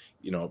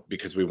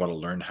because we want to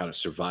learn how to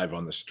survive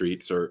on the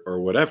streets or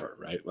whatever,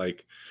 right?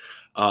 Like,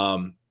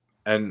 um,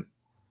 and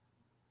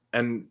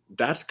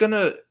that's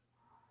gonna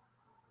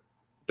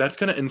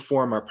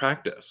inform our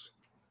practice,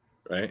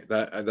 right?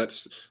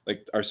 That's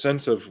like our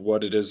sense of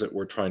what it is that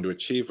we're trying to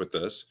achieve with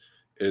this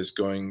is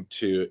going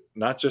to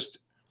not just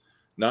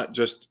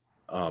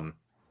um,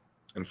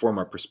 inform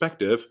our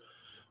perspective,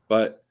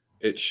 but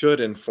it should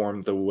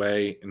inform the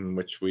way in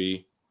which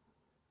we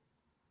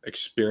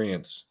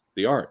experience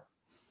the art,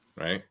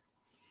 right?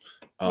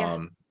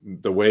 Yeah.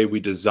 The way we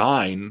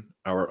design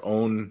our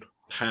own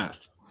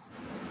path.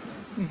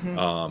 Hmm.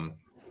 Um,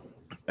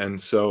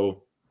 and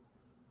so,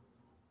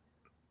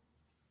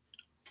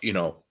 you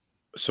know,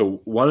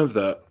 so one of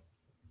the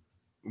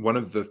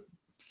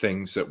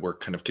things that we're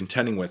kind of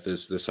contending with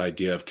is this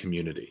idea of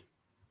community,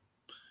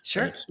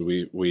 Sure. right? So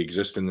we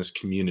exist in this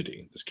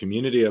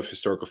community of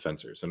historical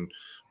fencers, and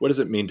what does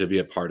it mean to be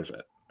a part of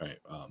it, right?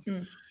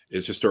 Mm.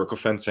 Is historical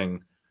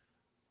fencing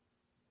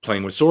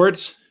playing with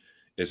swords?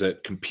 Is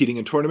it competing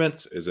in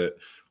tournaments? Is it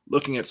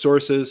looking at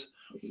sources?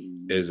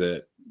 Is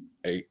it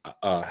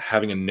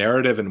having a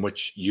narrative in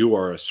which you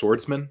are a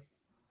swordsman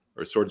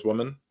or a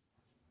swordswoman?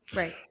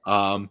 Right.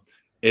 Um,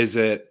 is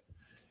it,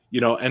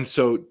 and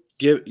so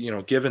given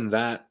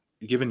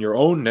your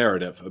own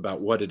narrative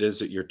about what it is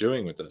that you're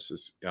doing with this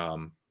is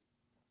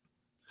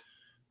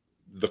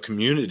the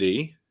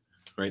community,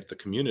 right? The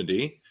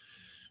community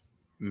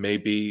may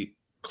be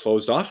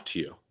closed off to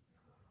you,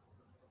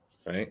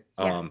 right?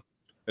 Yeah.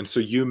 And so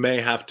you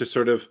may have to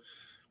sort of,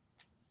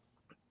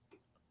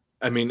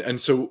 I mean, and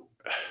so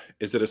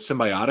is it a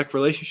symbiotic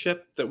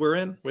relationship that we're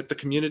in with the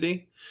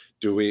community?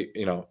 Do we,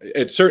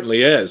 it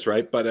certainly is,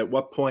 right? But at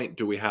what point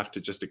do we have to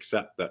just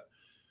accept that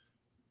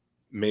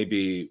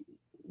maybe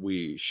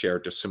we share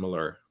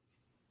dissimilar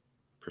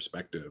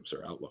perspectives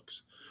or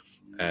outlooks?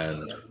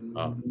 And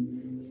go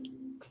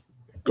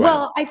ahead.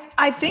 Well,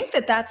 I think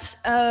that that's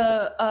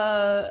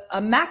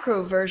a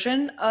macro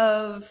version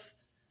of,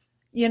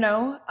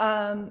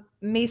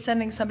 me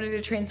sending somebody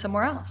to train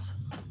somewhere else.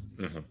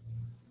 Mm-hmm.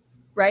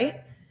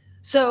 Right?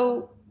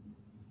 So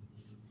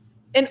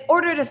in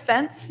order to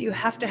fence, you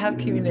have to have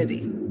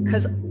community,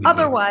 because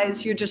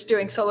otherwise you're just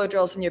doing solo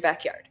drills in your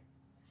backyard.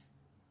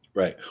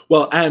 Right.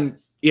 Well, and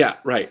yeah,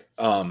 right.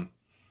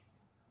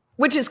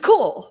 Which is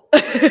cool.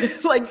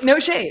 Like, no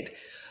shade.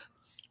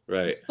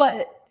 Right.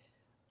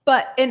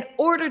 But in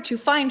order to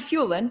find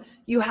Fühlen,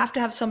 you have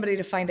to have somebody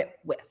to find it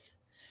with.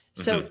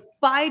 So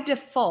by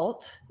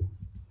default,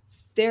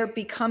 there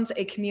becomes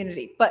a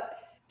community. But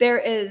there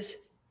is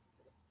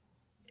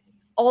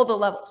all the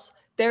levels.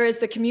 There is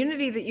the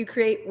community that you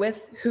create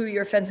with who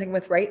you're fencing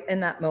with right in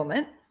that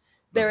moment.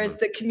 There is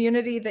the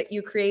community that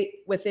you create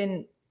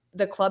within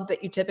the club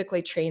that you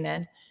typically train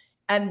in.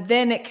 And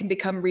then it can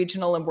become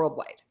regional and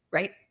worldwide,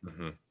 right?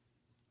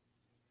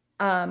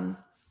 And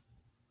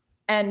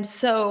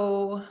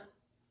so,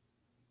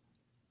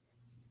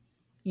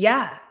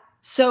 yeah.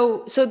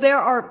 So there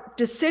are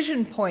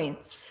decision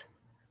points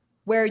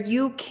where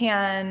you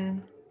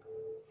can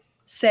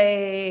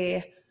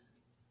say,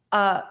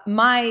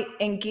 my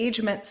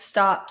engagement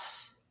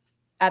stops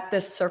at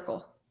this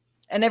circle,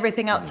 and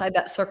everything outside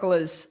that circle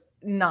is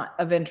not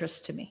of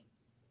interest to me.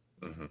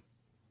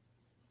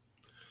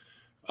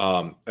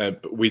 And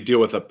we deal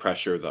with a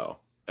pressure though.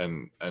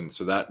 And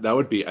so that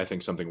would be, I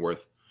think, something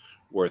worth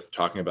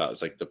talking about,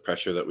 is like the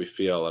pressure that we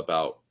feel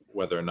about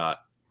whether or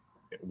not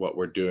what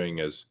we're doing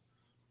is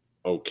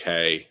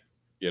okay,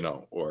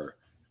 or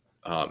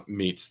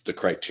meets the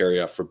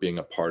criteria for being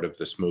a part of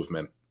this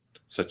movement,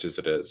 such as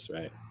it is,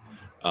 right?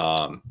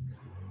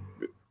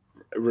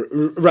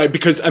 Right.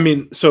 Because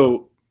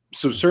so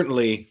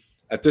certainly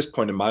at this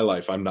point in my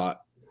life,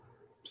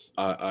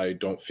 I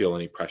don't feel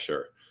any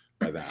pressure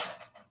by that.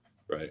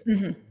 Right.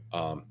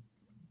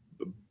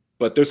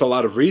 But there's a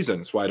lot of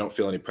reasons why I don't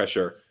feel any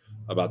pressure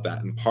about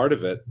that. And part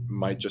of it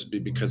might just be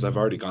because I've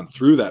already gone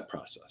through that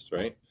process.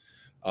 Right.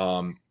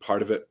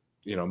 Part of it,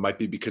 might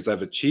be because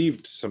I've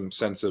achieved some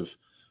sense of,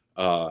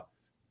 how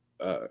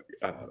do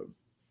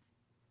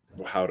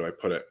I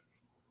put it?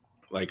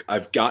 Like,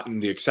 I've gotten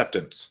the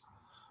acceptance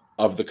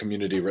of the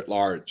community writ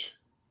large,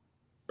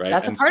 right?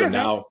 That's a part of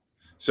it.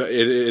 So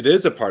it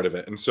is a part of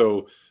it. And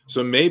so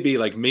maybe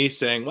like me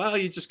saying, well,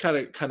 you just kind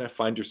of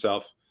find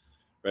yourself,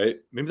 right?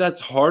 Maybe that's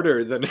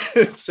harder than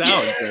it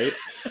sounds, right?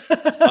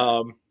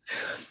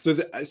 So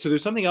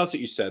there's something else that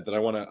you said that I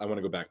want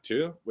to go back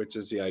to, which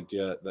is the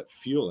idea that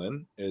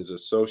Fühlen is a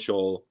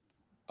social,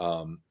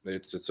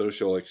 it's a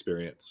social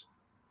experience,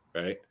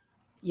 right?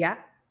 Yeah.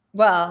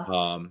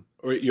 Well,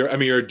 or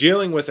you're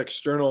dealing with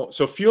external.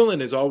 So Fühlen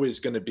is always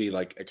going to be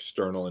like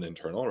external and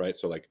internal, right?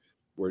 So like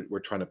we're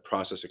trying to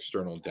process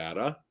external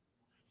data,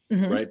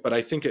 right? But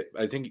I think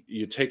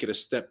you take it a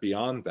step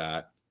beyond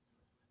that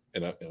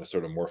in a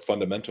sort of more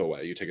fundamental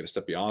way. You take it a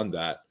step beyond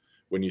that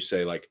when you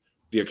say like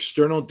the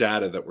external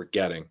data that we're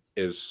getting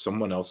is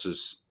someone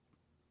else's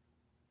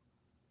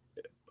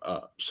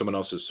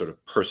sort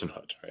of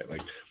personhood, right?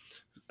 Like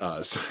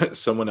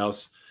someone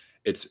else.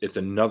 It's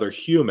another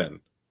human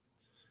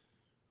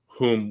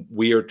whom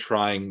we are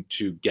trying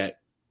to get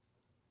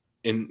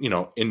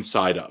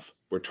inside of.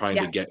 We're trying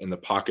to get in the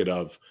pocket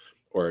of,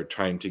 or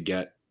trying to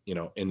get,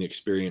 in the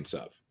experience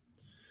of.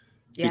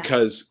 Yeah.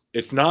 Because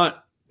it's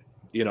not,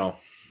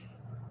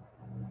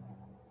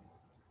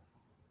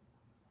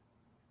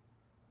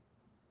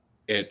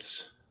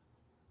 it's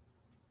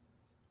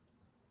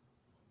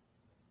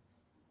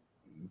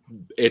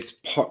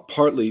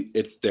partly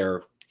it's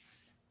their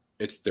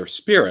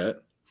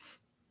spirit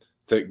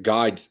that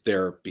guides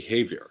their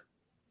behavior.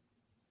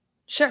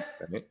 Sure.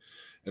 Right?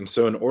 And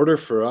so in order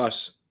for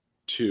us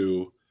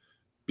to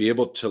be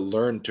able to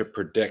learn to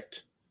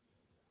predict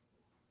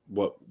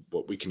what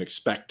we can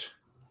expect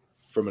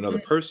from another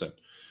person,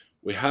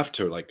 we have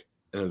to, like,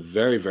 in a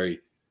very, very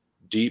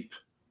deep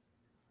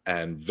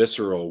and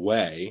visceral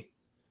way,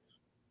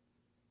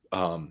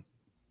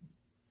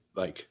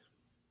 like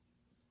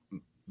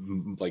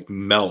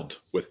meld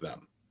with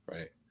them,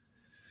 right?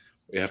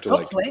 We have to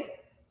hopefully.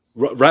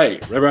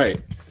 Right.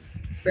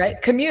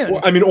 Commune.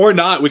 Well, or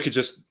not. We could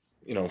just,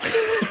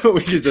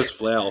 we could just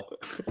flail,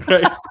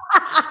 right?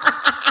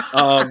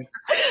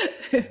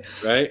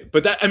 Right.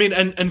 But that,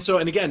 so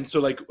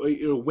like,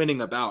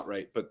 winning about,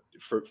 right? But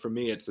for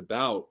me, it's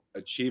about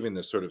achieving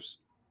this sort of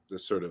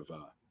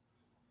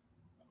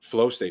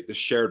flow state, the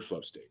shared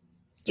flow state.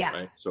 Yeah.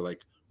 Right. So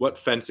like, what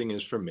fencing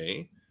is for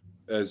me,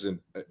 as in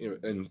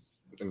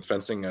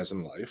fencing as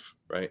in life,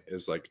 right,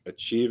 is like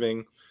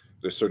achieving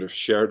this sort of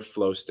shared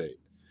flow state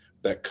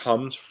that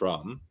comes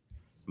from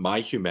my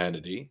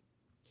humanity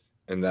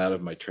and that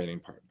of my training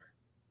partner.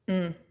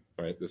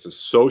 Right. This is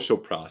social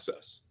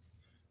process.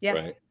 Yeah.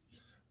 Right.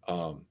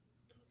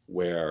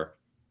 where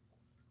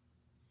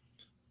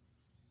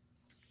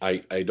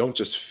I don't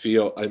just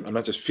feel, I'm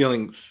not just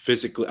feeling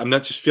physically, I'm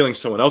not just feeling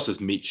someone else's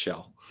meat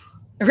shell,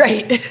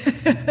 Right.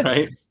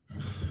 right?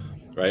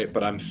 Right.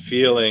 But I'm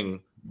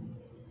feeling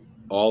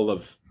all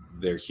of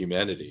their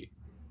humanity,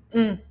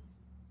 Mm.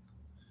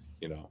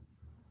 you know.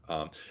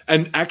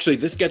 And actually,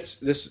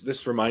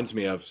 this reminds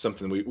me of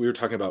something we were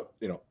talking about,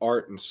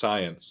 art and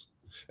science,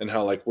 and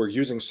how like we're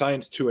using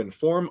science to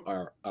inform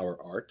our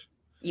art,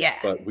 Yeah.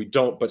 but we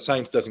don't. But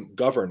science doesn't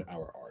govern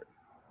our art,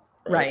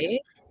 right?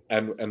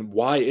 Right. And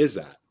why is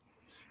that?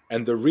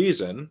 And the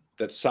reason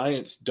that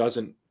science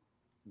doesn't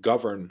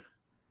govern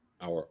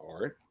our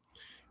art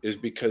is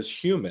because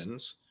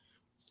humans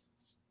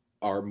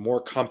are more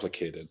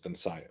complicated than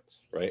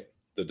science, right?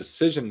 The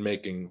decision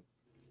making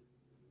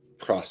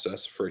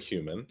process for a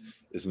human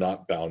is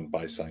not bound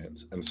by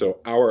science. And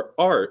so our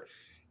art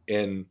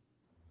in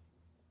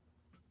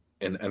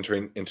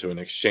entering into an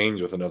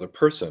exchange with another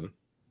person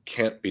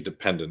can't be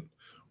dependent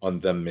on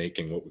them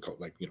making what we call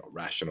like,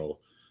 rational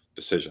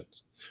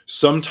decisions.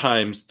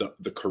 Sometimes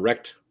the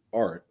correct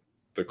art,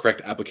 the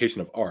correct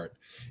application of art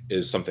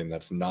is something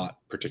that's not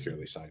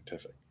particularly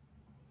scientific.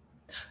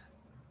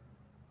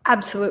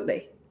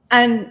 Absolutely.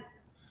 And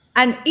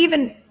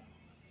even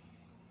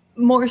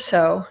more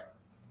so,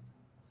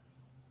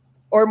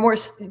 or more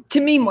to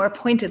me more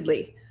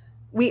pointedly,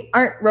 we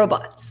aren't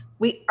robots.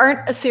 We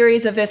aren't a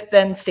series of if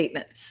then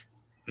statements.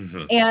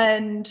 Mm-hmm.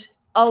 And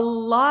a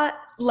lot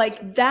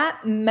like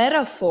that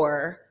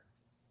metaphor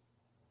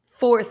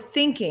for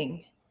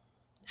thinking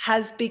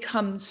has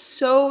become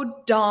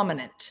so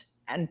dominant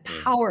and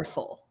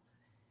powerful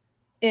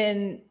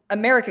in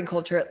American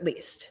culture, at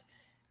least,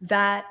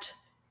 that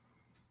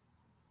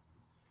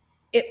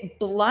it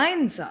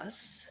blinds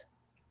us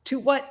to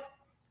what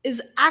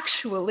is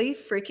actually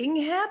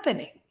freaking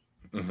happening.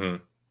 Mm-hmm.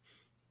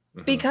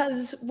 Mm-hmm.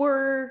 Because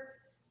we're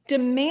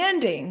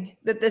demanding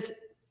that this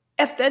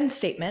if then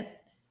statement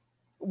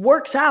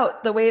works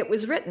out the way it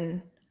was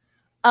written,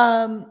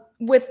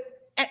 with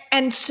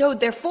and so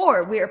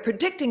therefore we are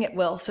predicting it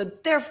will, so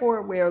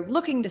therefore we are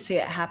looking to see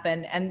it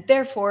happen, and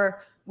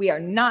therefore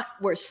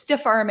we're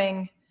stiff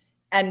arming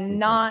and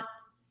not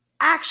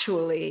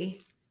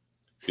actually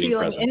Being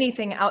feeling present.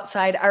 anything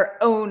outside our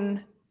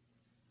own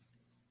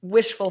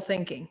wishful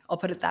thinking. I'll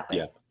put it that way.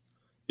 Yeah.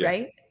 Yeah.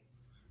 Right?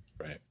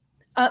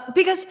 Right.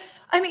 Because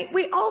I mean,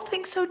 we all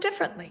think so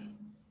differently.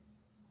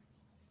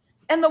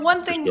 And the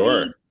one thing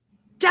sure. we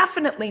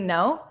definitely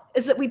know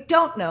is that we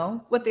don't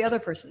know what the other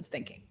person's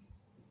thinking.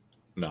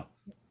 No.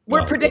 We're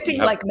No, predicting we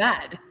have, like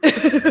mad,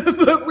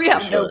 but we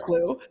have no sure.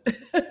 clue.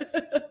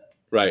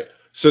 Right.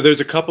 So there's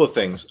a couple of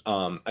things.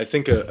 I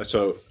think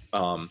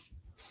I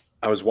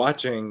was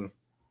watching,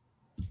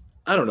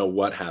 I don't know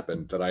what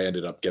happened that I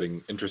ended up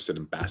getting interested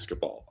in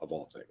basketball of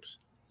all things.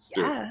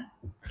 Yeah.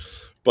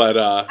 But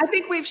I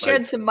think we've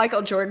shared some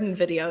Michael Jordan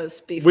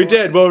videos before. We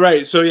did. Well,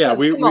 right. So yeah,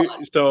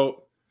 Yes,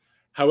 so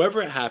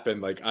however it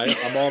happened, like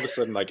I'm all of a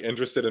sudden like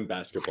interested in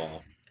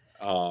basketball.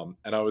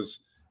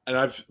 And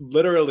I've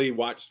literally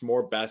watched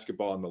more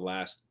basketball in the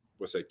last,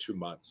 let's say, 2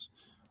 months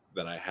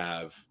than I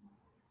have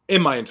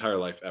in my entire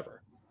life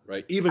ever.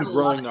 Right. Even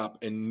growing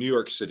up in New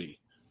York City,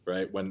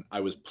 right, when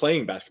I was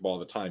playing basketball all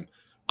the time,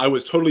 I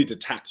was totally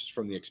detached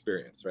from the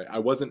experience. Right.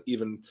 I didn't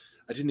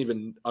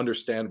even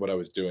understand what I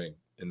was doing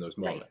in those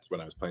moments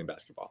when I was playing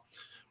basketball.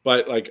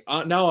 But like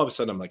now all of a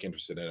sudden I'm like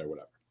interested in it or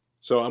whatever.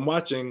 So I'm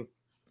watching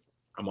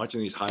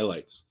these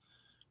highlights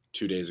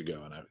 2 days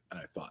ago, and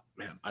I thought,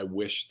 man, I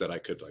wish that I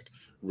could like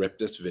rip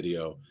this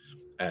video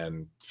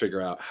and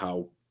figure out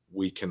how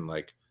we can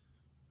like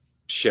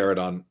share it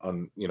on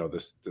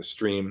the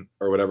stream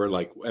or whatever,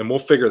 like, and we'll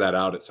figure that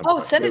out at some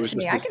point. send it to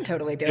me. I can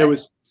totally do it.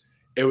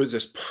 It was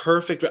this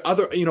perfect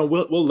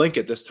we'll link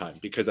it this time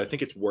because I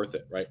think it's worth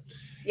it, right?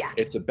 Yeah.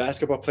 It's a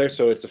basketball player,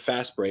 so it's a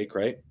fast break,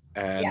 right?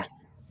 And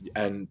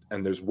and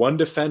there's one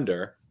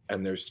defender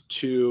and there's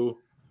two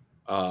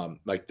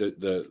like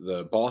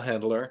the ball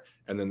handler,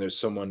 and then there's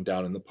someone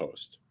down in the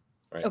post,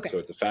 right? Okay. So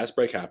it's a fast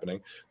break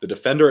happening. The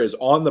defender is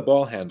on the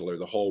ball handler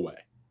the whole way,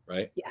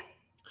 right? Yeah.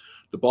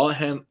 The ball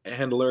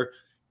handler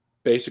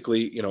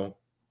basically,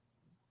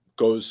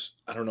 goes,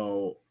 I don't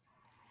know,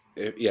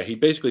 he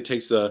basically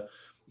takes the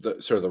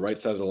sort of the right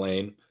side of the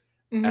lane,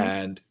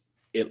 and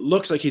it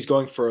looks like he's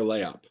going for a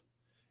layup,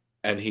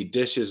 and he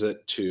dishes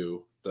it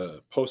to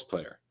the post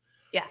player.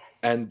 Yeah.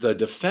 And the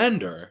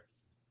defender,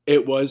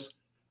 it was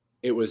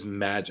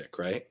magic,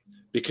 right?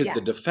 Because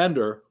the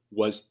defender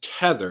was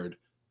tethered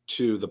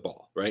to the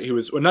ball, right? He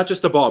was, well, not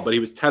just the ball, but he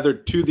was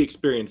tethered to the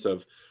experience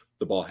of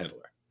the ball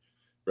handler,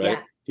 right?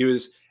 Yeah. He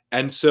was,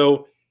 and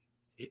so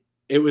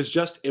he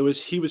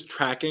was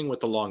tracking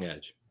with the long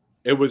edge.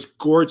 It was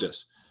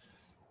gorgeous.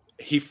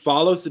 He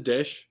follows the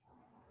dish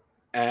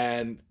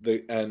and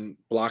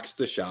blocks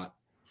the shot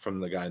from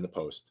the guy in the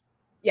post.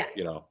 Yeah.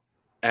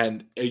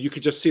 And you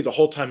could just see the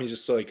whole time he's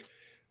just like,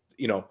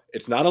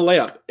 it's not a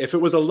layup. If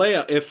it was a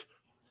layup,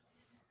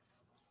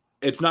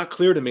 it's not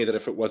clear to me that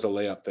if it was a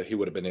layup that he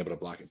would have been able to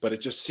block it, but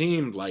it just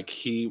seemed like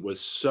he was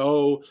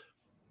so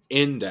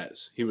in Des.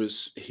 He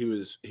was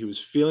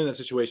feeling that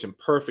situation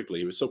perfectly.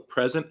 He was so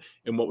present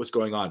in what was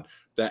going on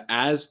that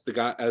as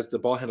the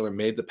ball handler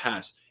made the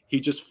pass, he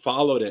just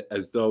followed it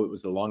as though it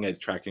was the long edge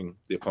tracking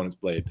the opponent's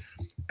blade,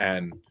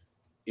 and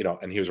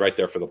and he was right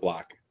there for the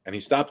block. And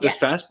he stopped this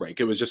fast break.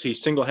 It was just he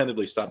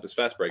single-handedly stopped this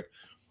fast break,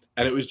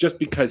 and it was just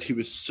because he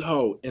was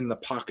so in the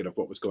pocket of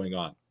what was going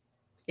on.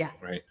 Yeah.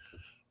 Right.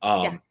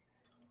 How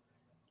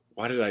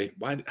did I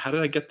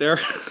get there?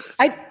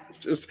 I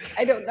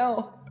don't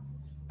know.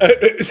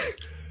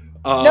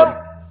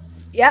 No.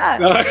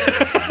 Yeah.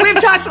 We've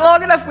talked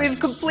long enough. We've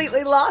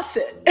completely lost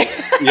it.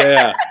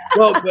 Yeah.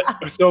 Well,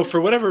 so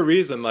for whatever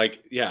reason,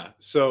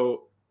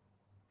 so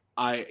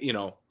I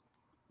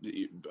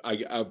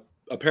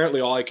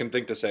apparently all I can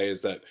think to say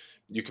is that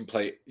you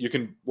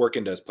can work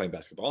into as playing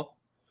basketball.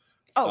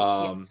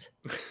 Oh,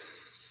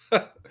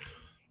 yes.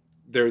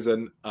 There's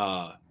an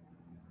I'm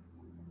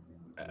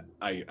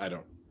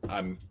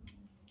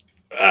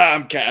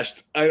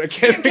cashed. I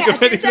can't think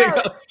of anything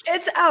else.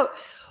 It's out.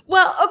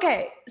 Well,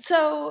 okay.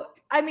 So,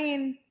 I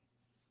mean,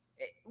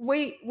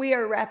 we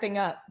are wrapping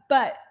up,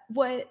 but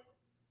what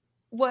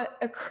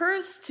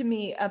occurs to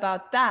me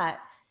about that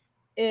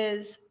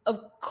is,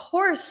 of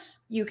course,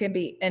 you can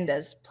be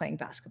Indes playing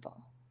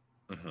basketball,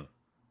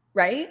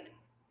 right?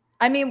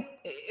 I mean,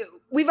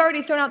 we've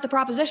already thrown out the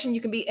proposition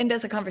you can be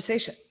Indes a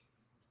conversation,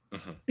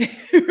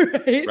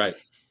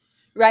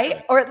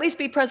 right? Or at least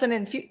be present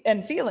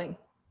and feeling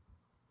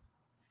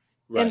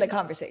in the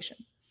conversation,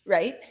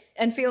 right?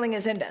 And feeling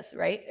is Indes,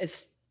 right?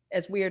 As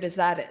weird as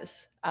that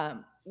is,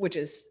 which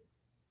is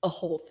a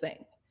whole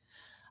thing.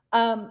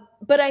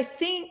 But I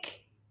think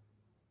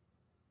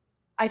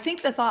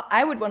the thought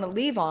I would want to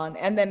leave on,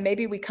 and then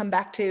maybe we come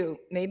back to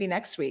maybe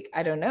next week,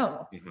 I don't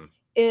know,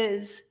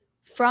 is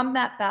from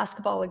that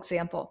basketball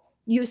example.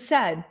 You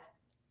said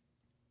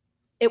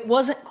it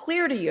wasn't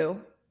clear to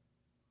you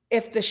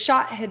if the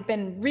shot had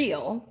been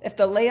real, if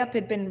the layup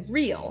had been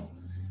real,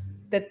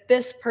 that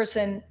this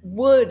person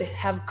would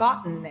have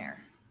gotten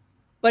there,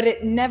 but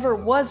it never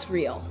was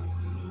real.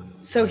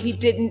 So he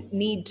didn't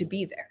need to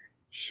be there.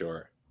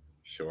 Sure.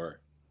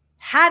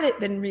 Had it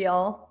been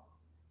real,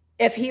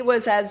 if he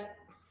was as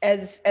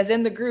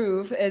in the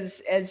groove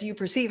as you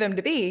perceive him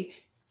to be,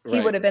 he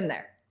would have been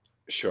there.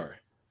 Sure.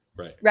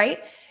 Right.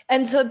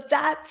 And so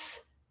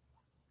that's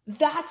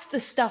the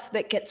stuff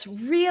that gets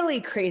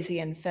really crazy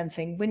in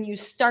fencing when you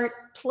start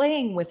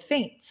playing with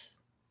feints,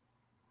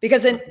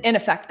 because in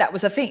effect that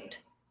was a feint,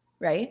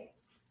 right?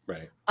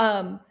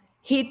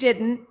 He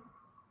didn't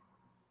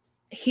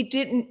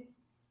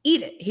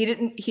eat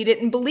it. He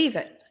didn't believe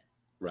it.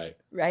 Right.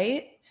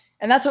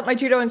 And that's what my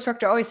judo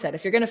instructor always said.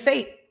 If you're going to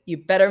feint, you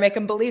better make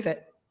him believe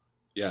it.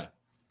 Yeah.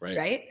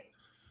 Right.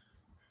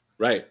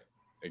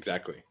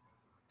 Exactly.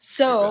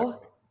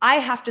 So I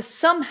have to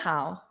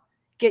somehow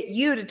get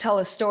you to tell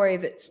a story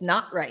that's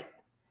not right,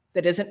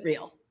 that isn't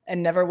real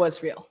and never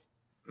was real.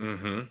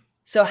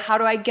 So how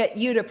do I get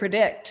you to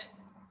predict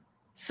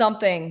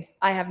something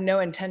I have no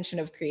intention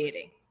of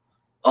creating?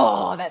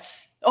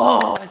 It's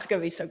going to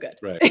be so good.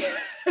 Right.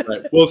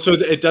 Well, so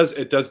it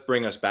does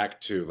bring us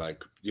back to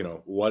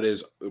what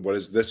is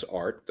this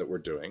art that we're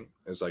doing?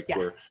 Is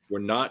we're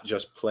not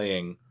just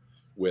playing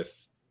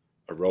with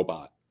a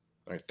robot,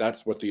 right?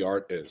 That's what the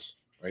art is,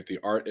 right? The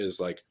art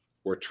is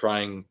we're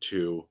trying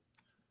to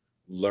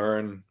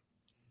learn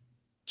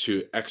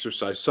to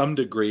exercise some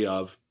degree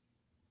of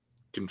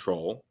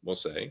control, we'll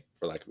say,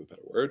 for lack of a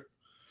better word,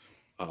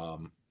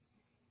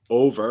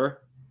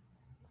 over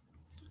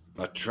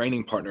a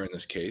training partner in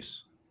this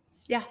case,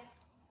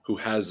 who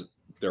has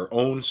their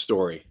own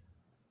story,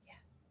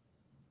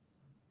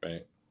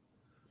 right?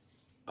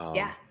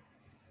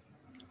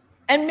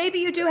 And maybe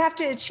you do have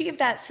to achieve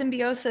that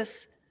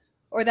symbiosis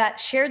or that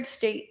shared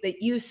state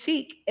that you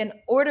seek in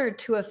order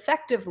to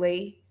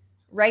effectively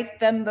write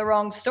them the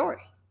wrong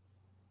story.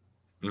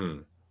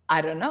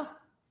 I don't know,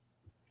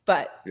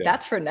 but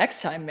that's for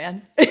next time,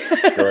 man.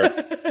 Sure.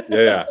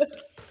 Yeah.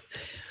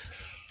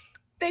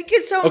 Thank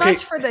you so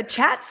much for the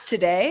chats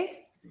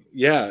today.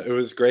 Yeah, it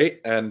was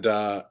great. And,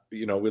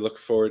 we look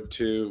forward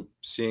to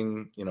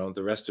seeing,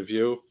 the rest of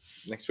you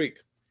next week.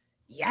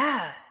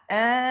 Yeah.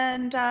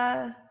 And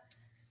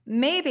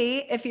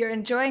maybe if you're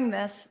enjoying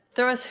this,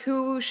 throw us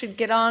who should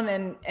get on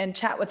and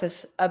chat with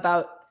us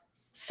about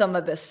some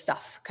of this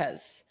stuff,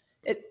 because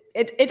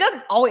it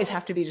doesn't always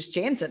have to be just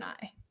James and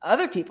I.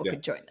 Other people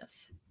could join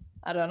us.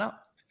 I don't know. All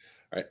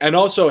right. And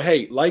also,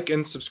 hey, like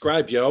and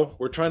subscribe, yo.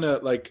 We're trying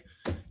to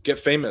get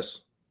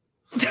famous.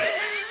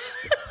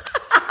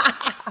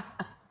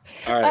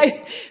 All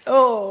right.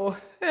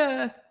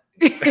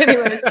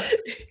 Anyways,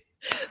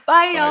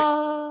 bye,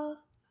 y'all.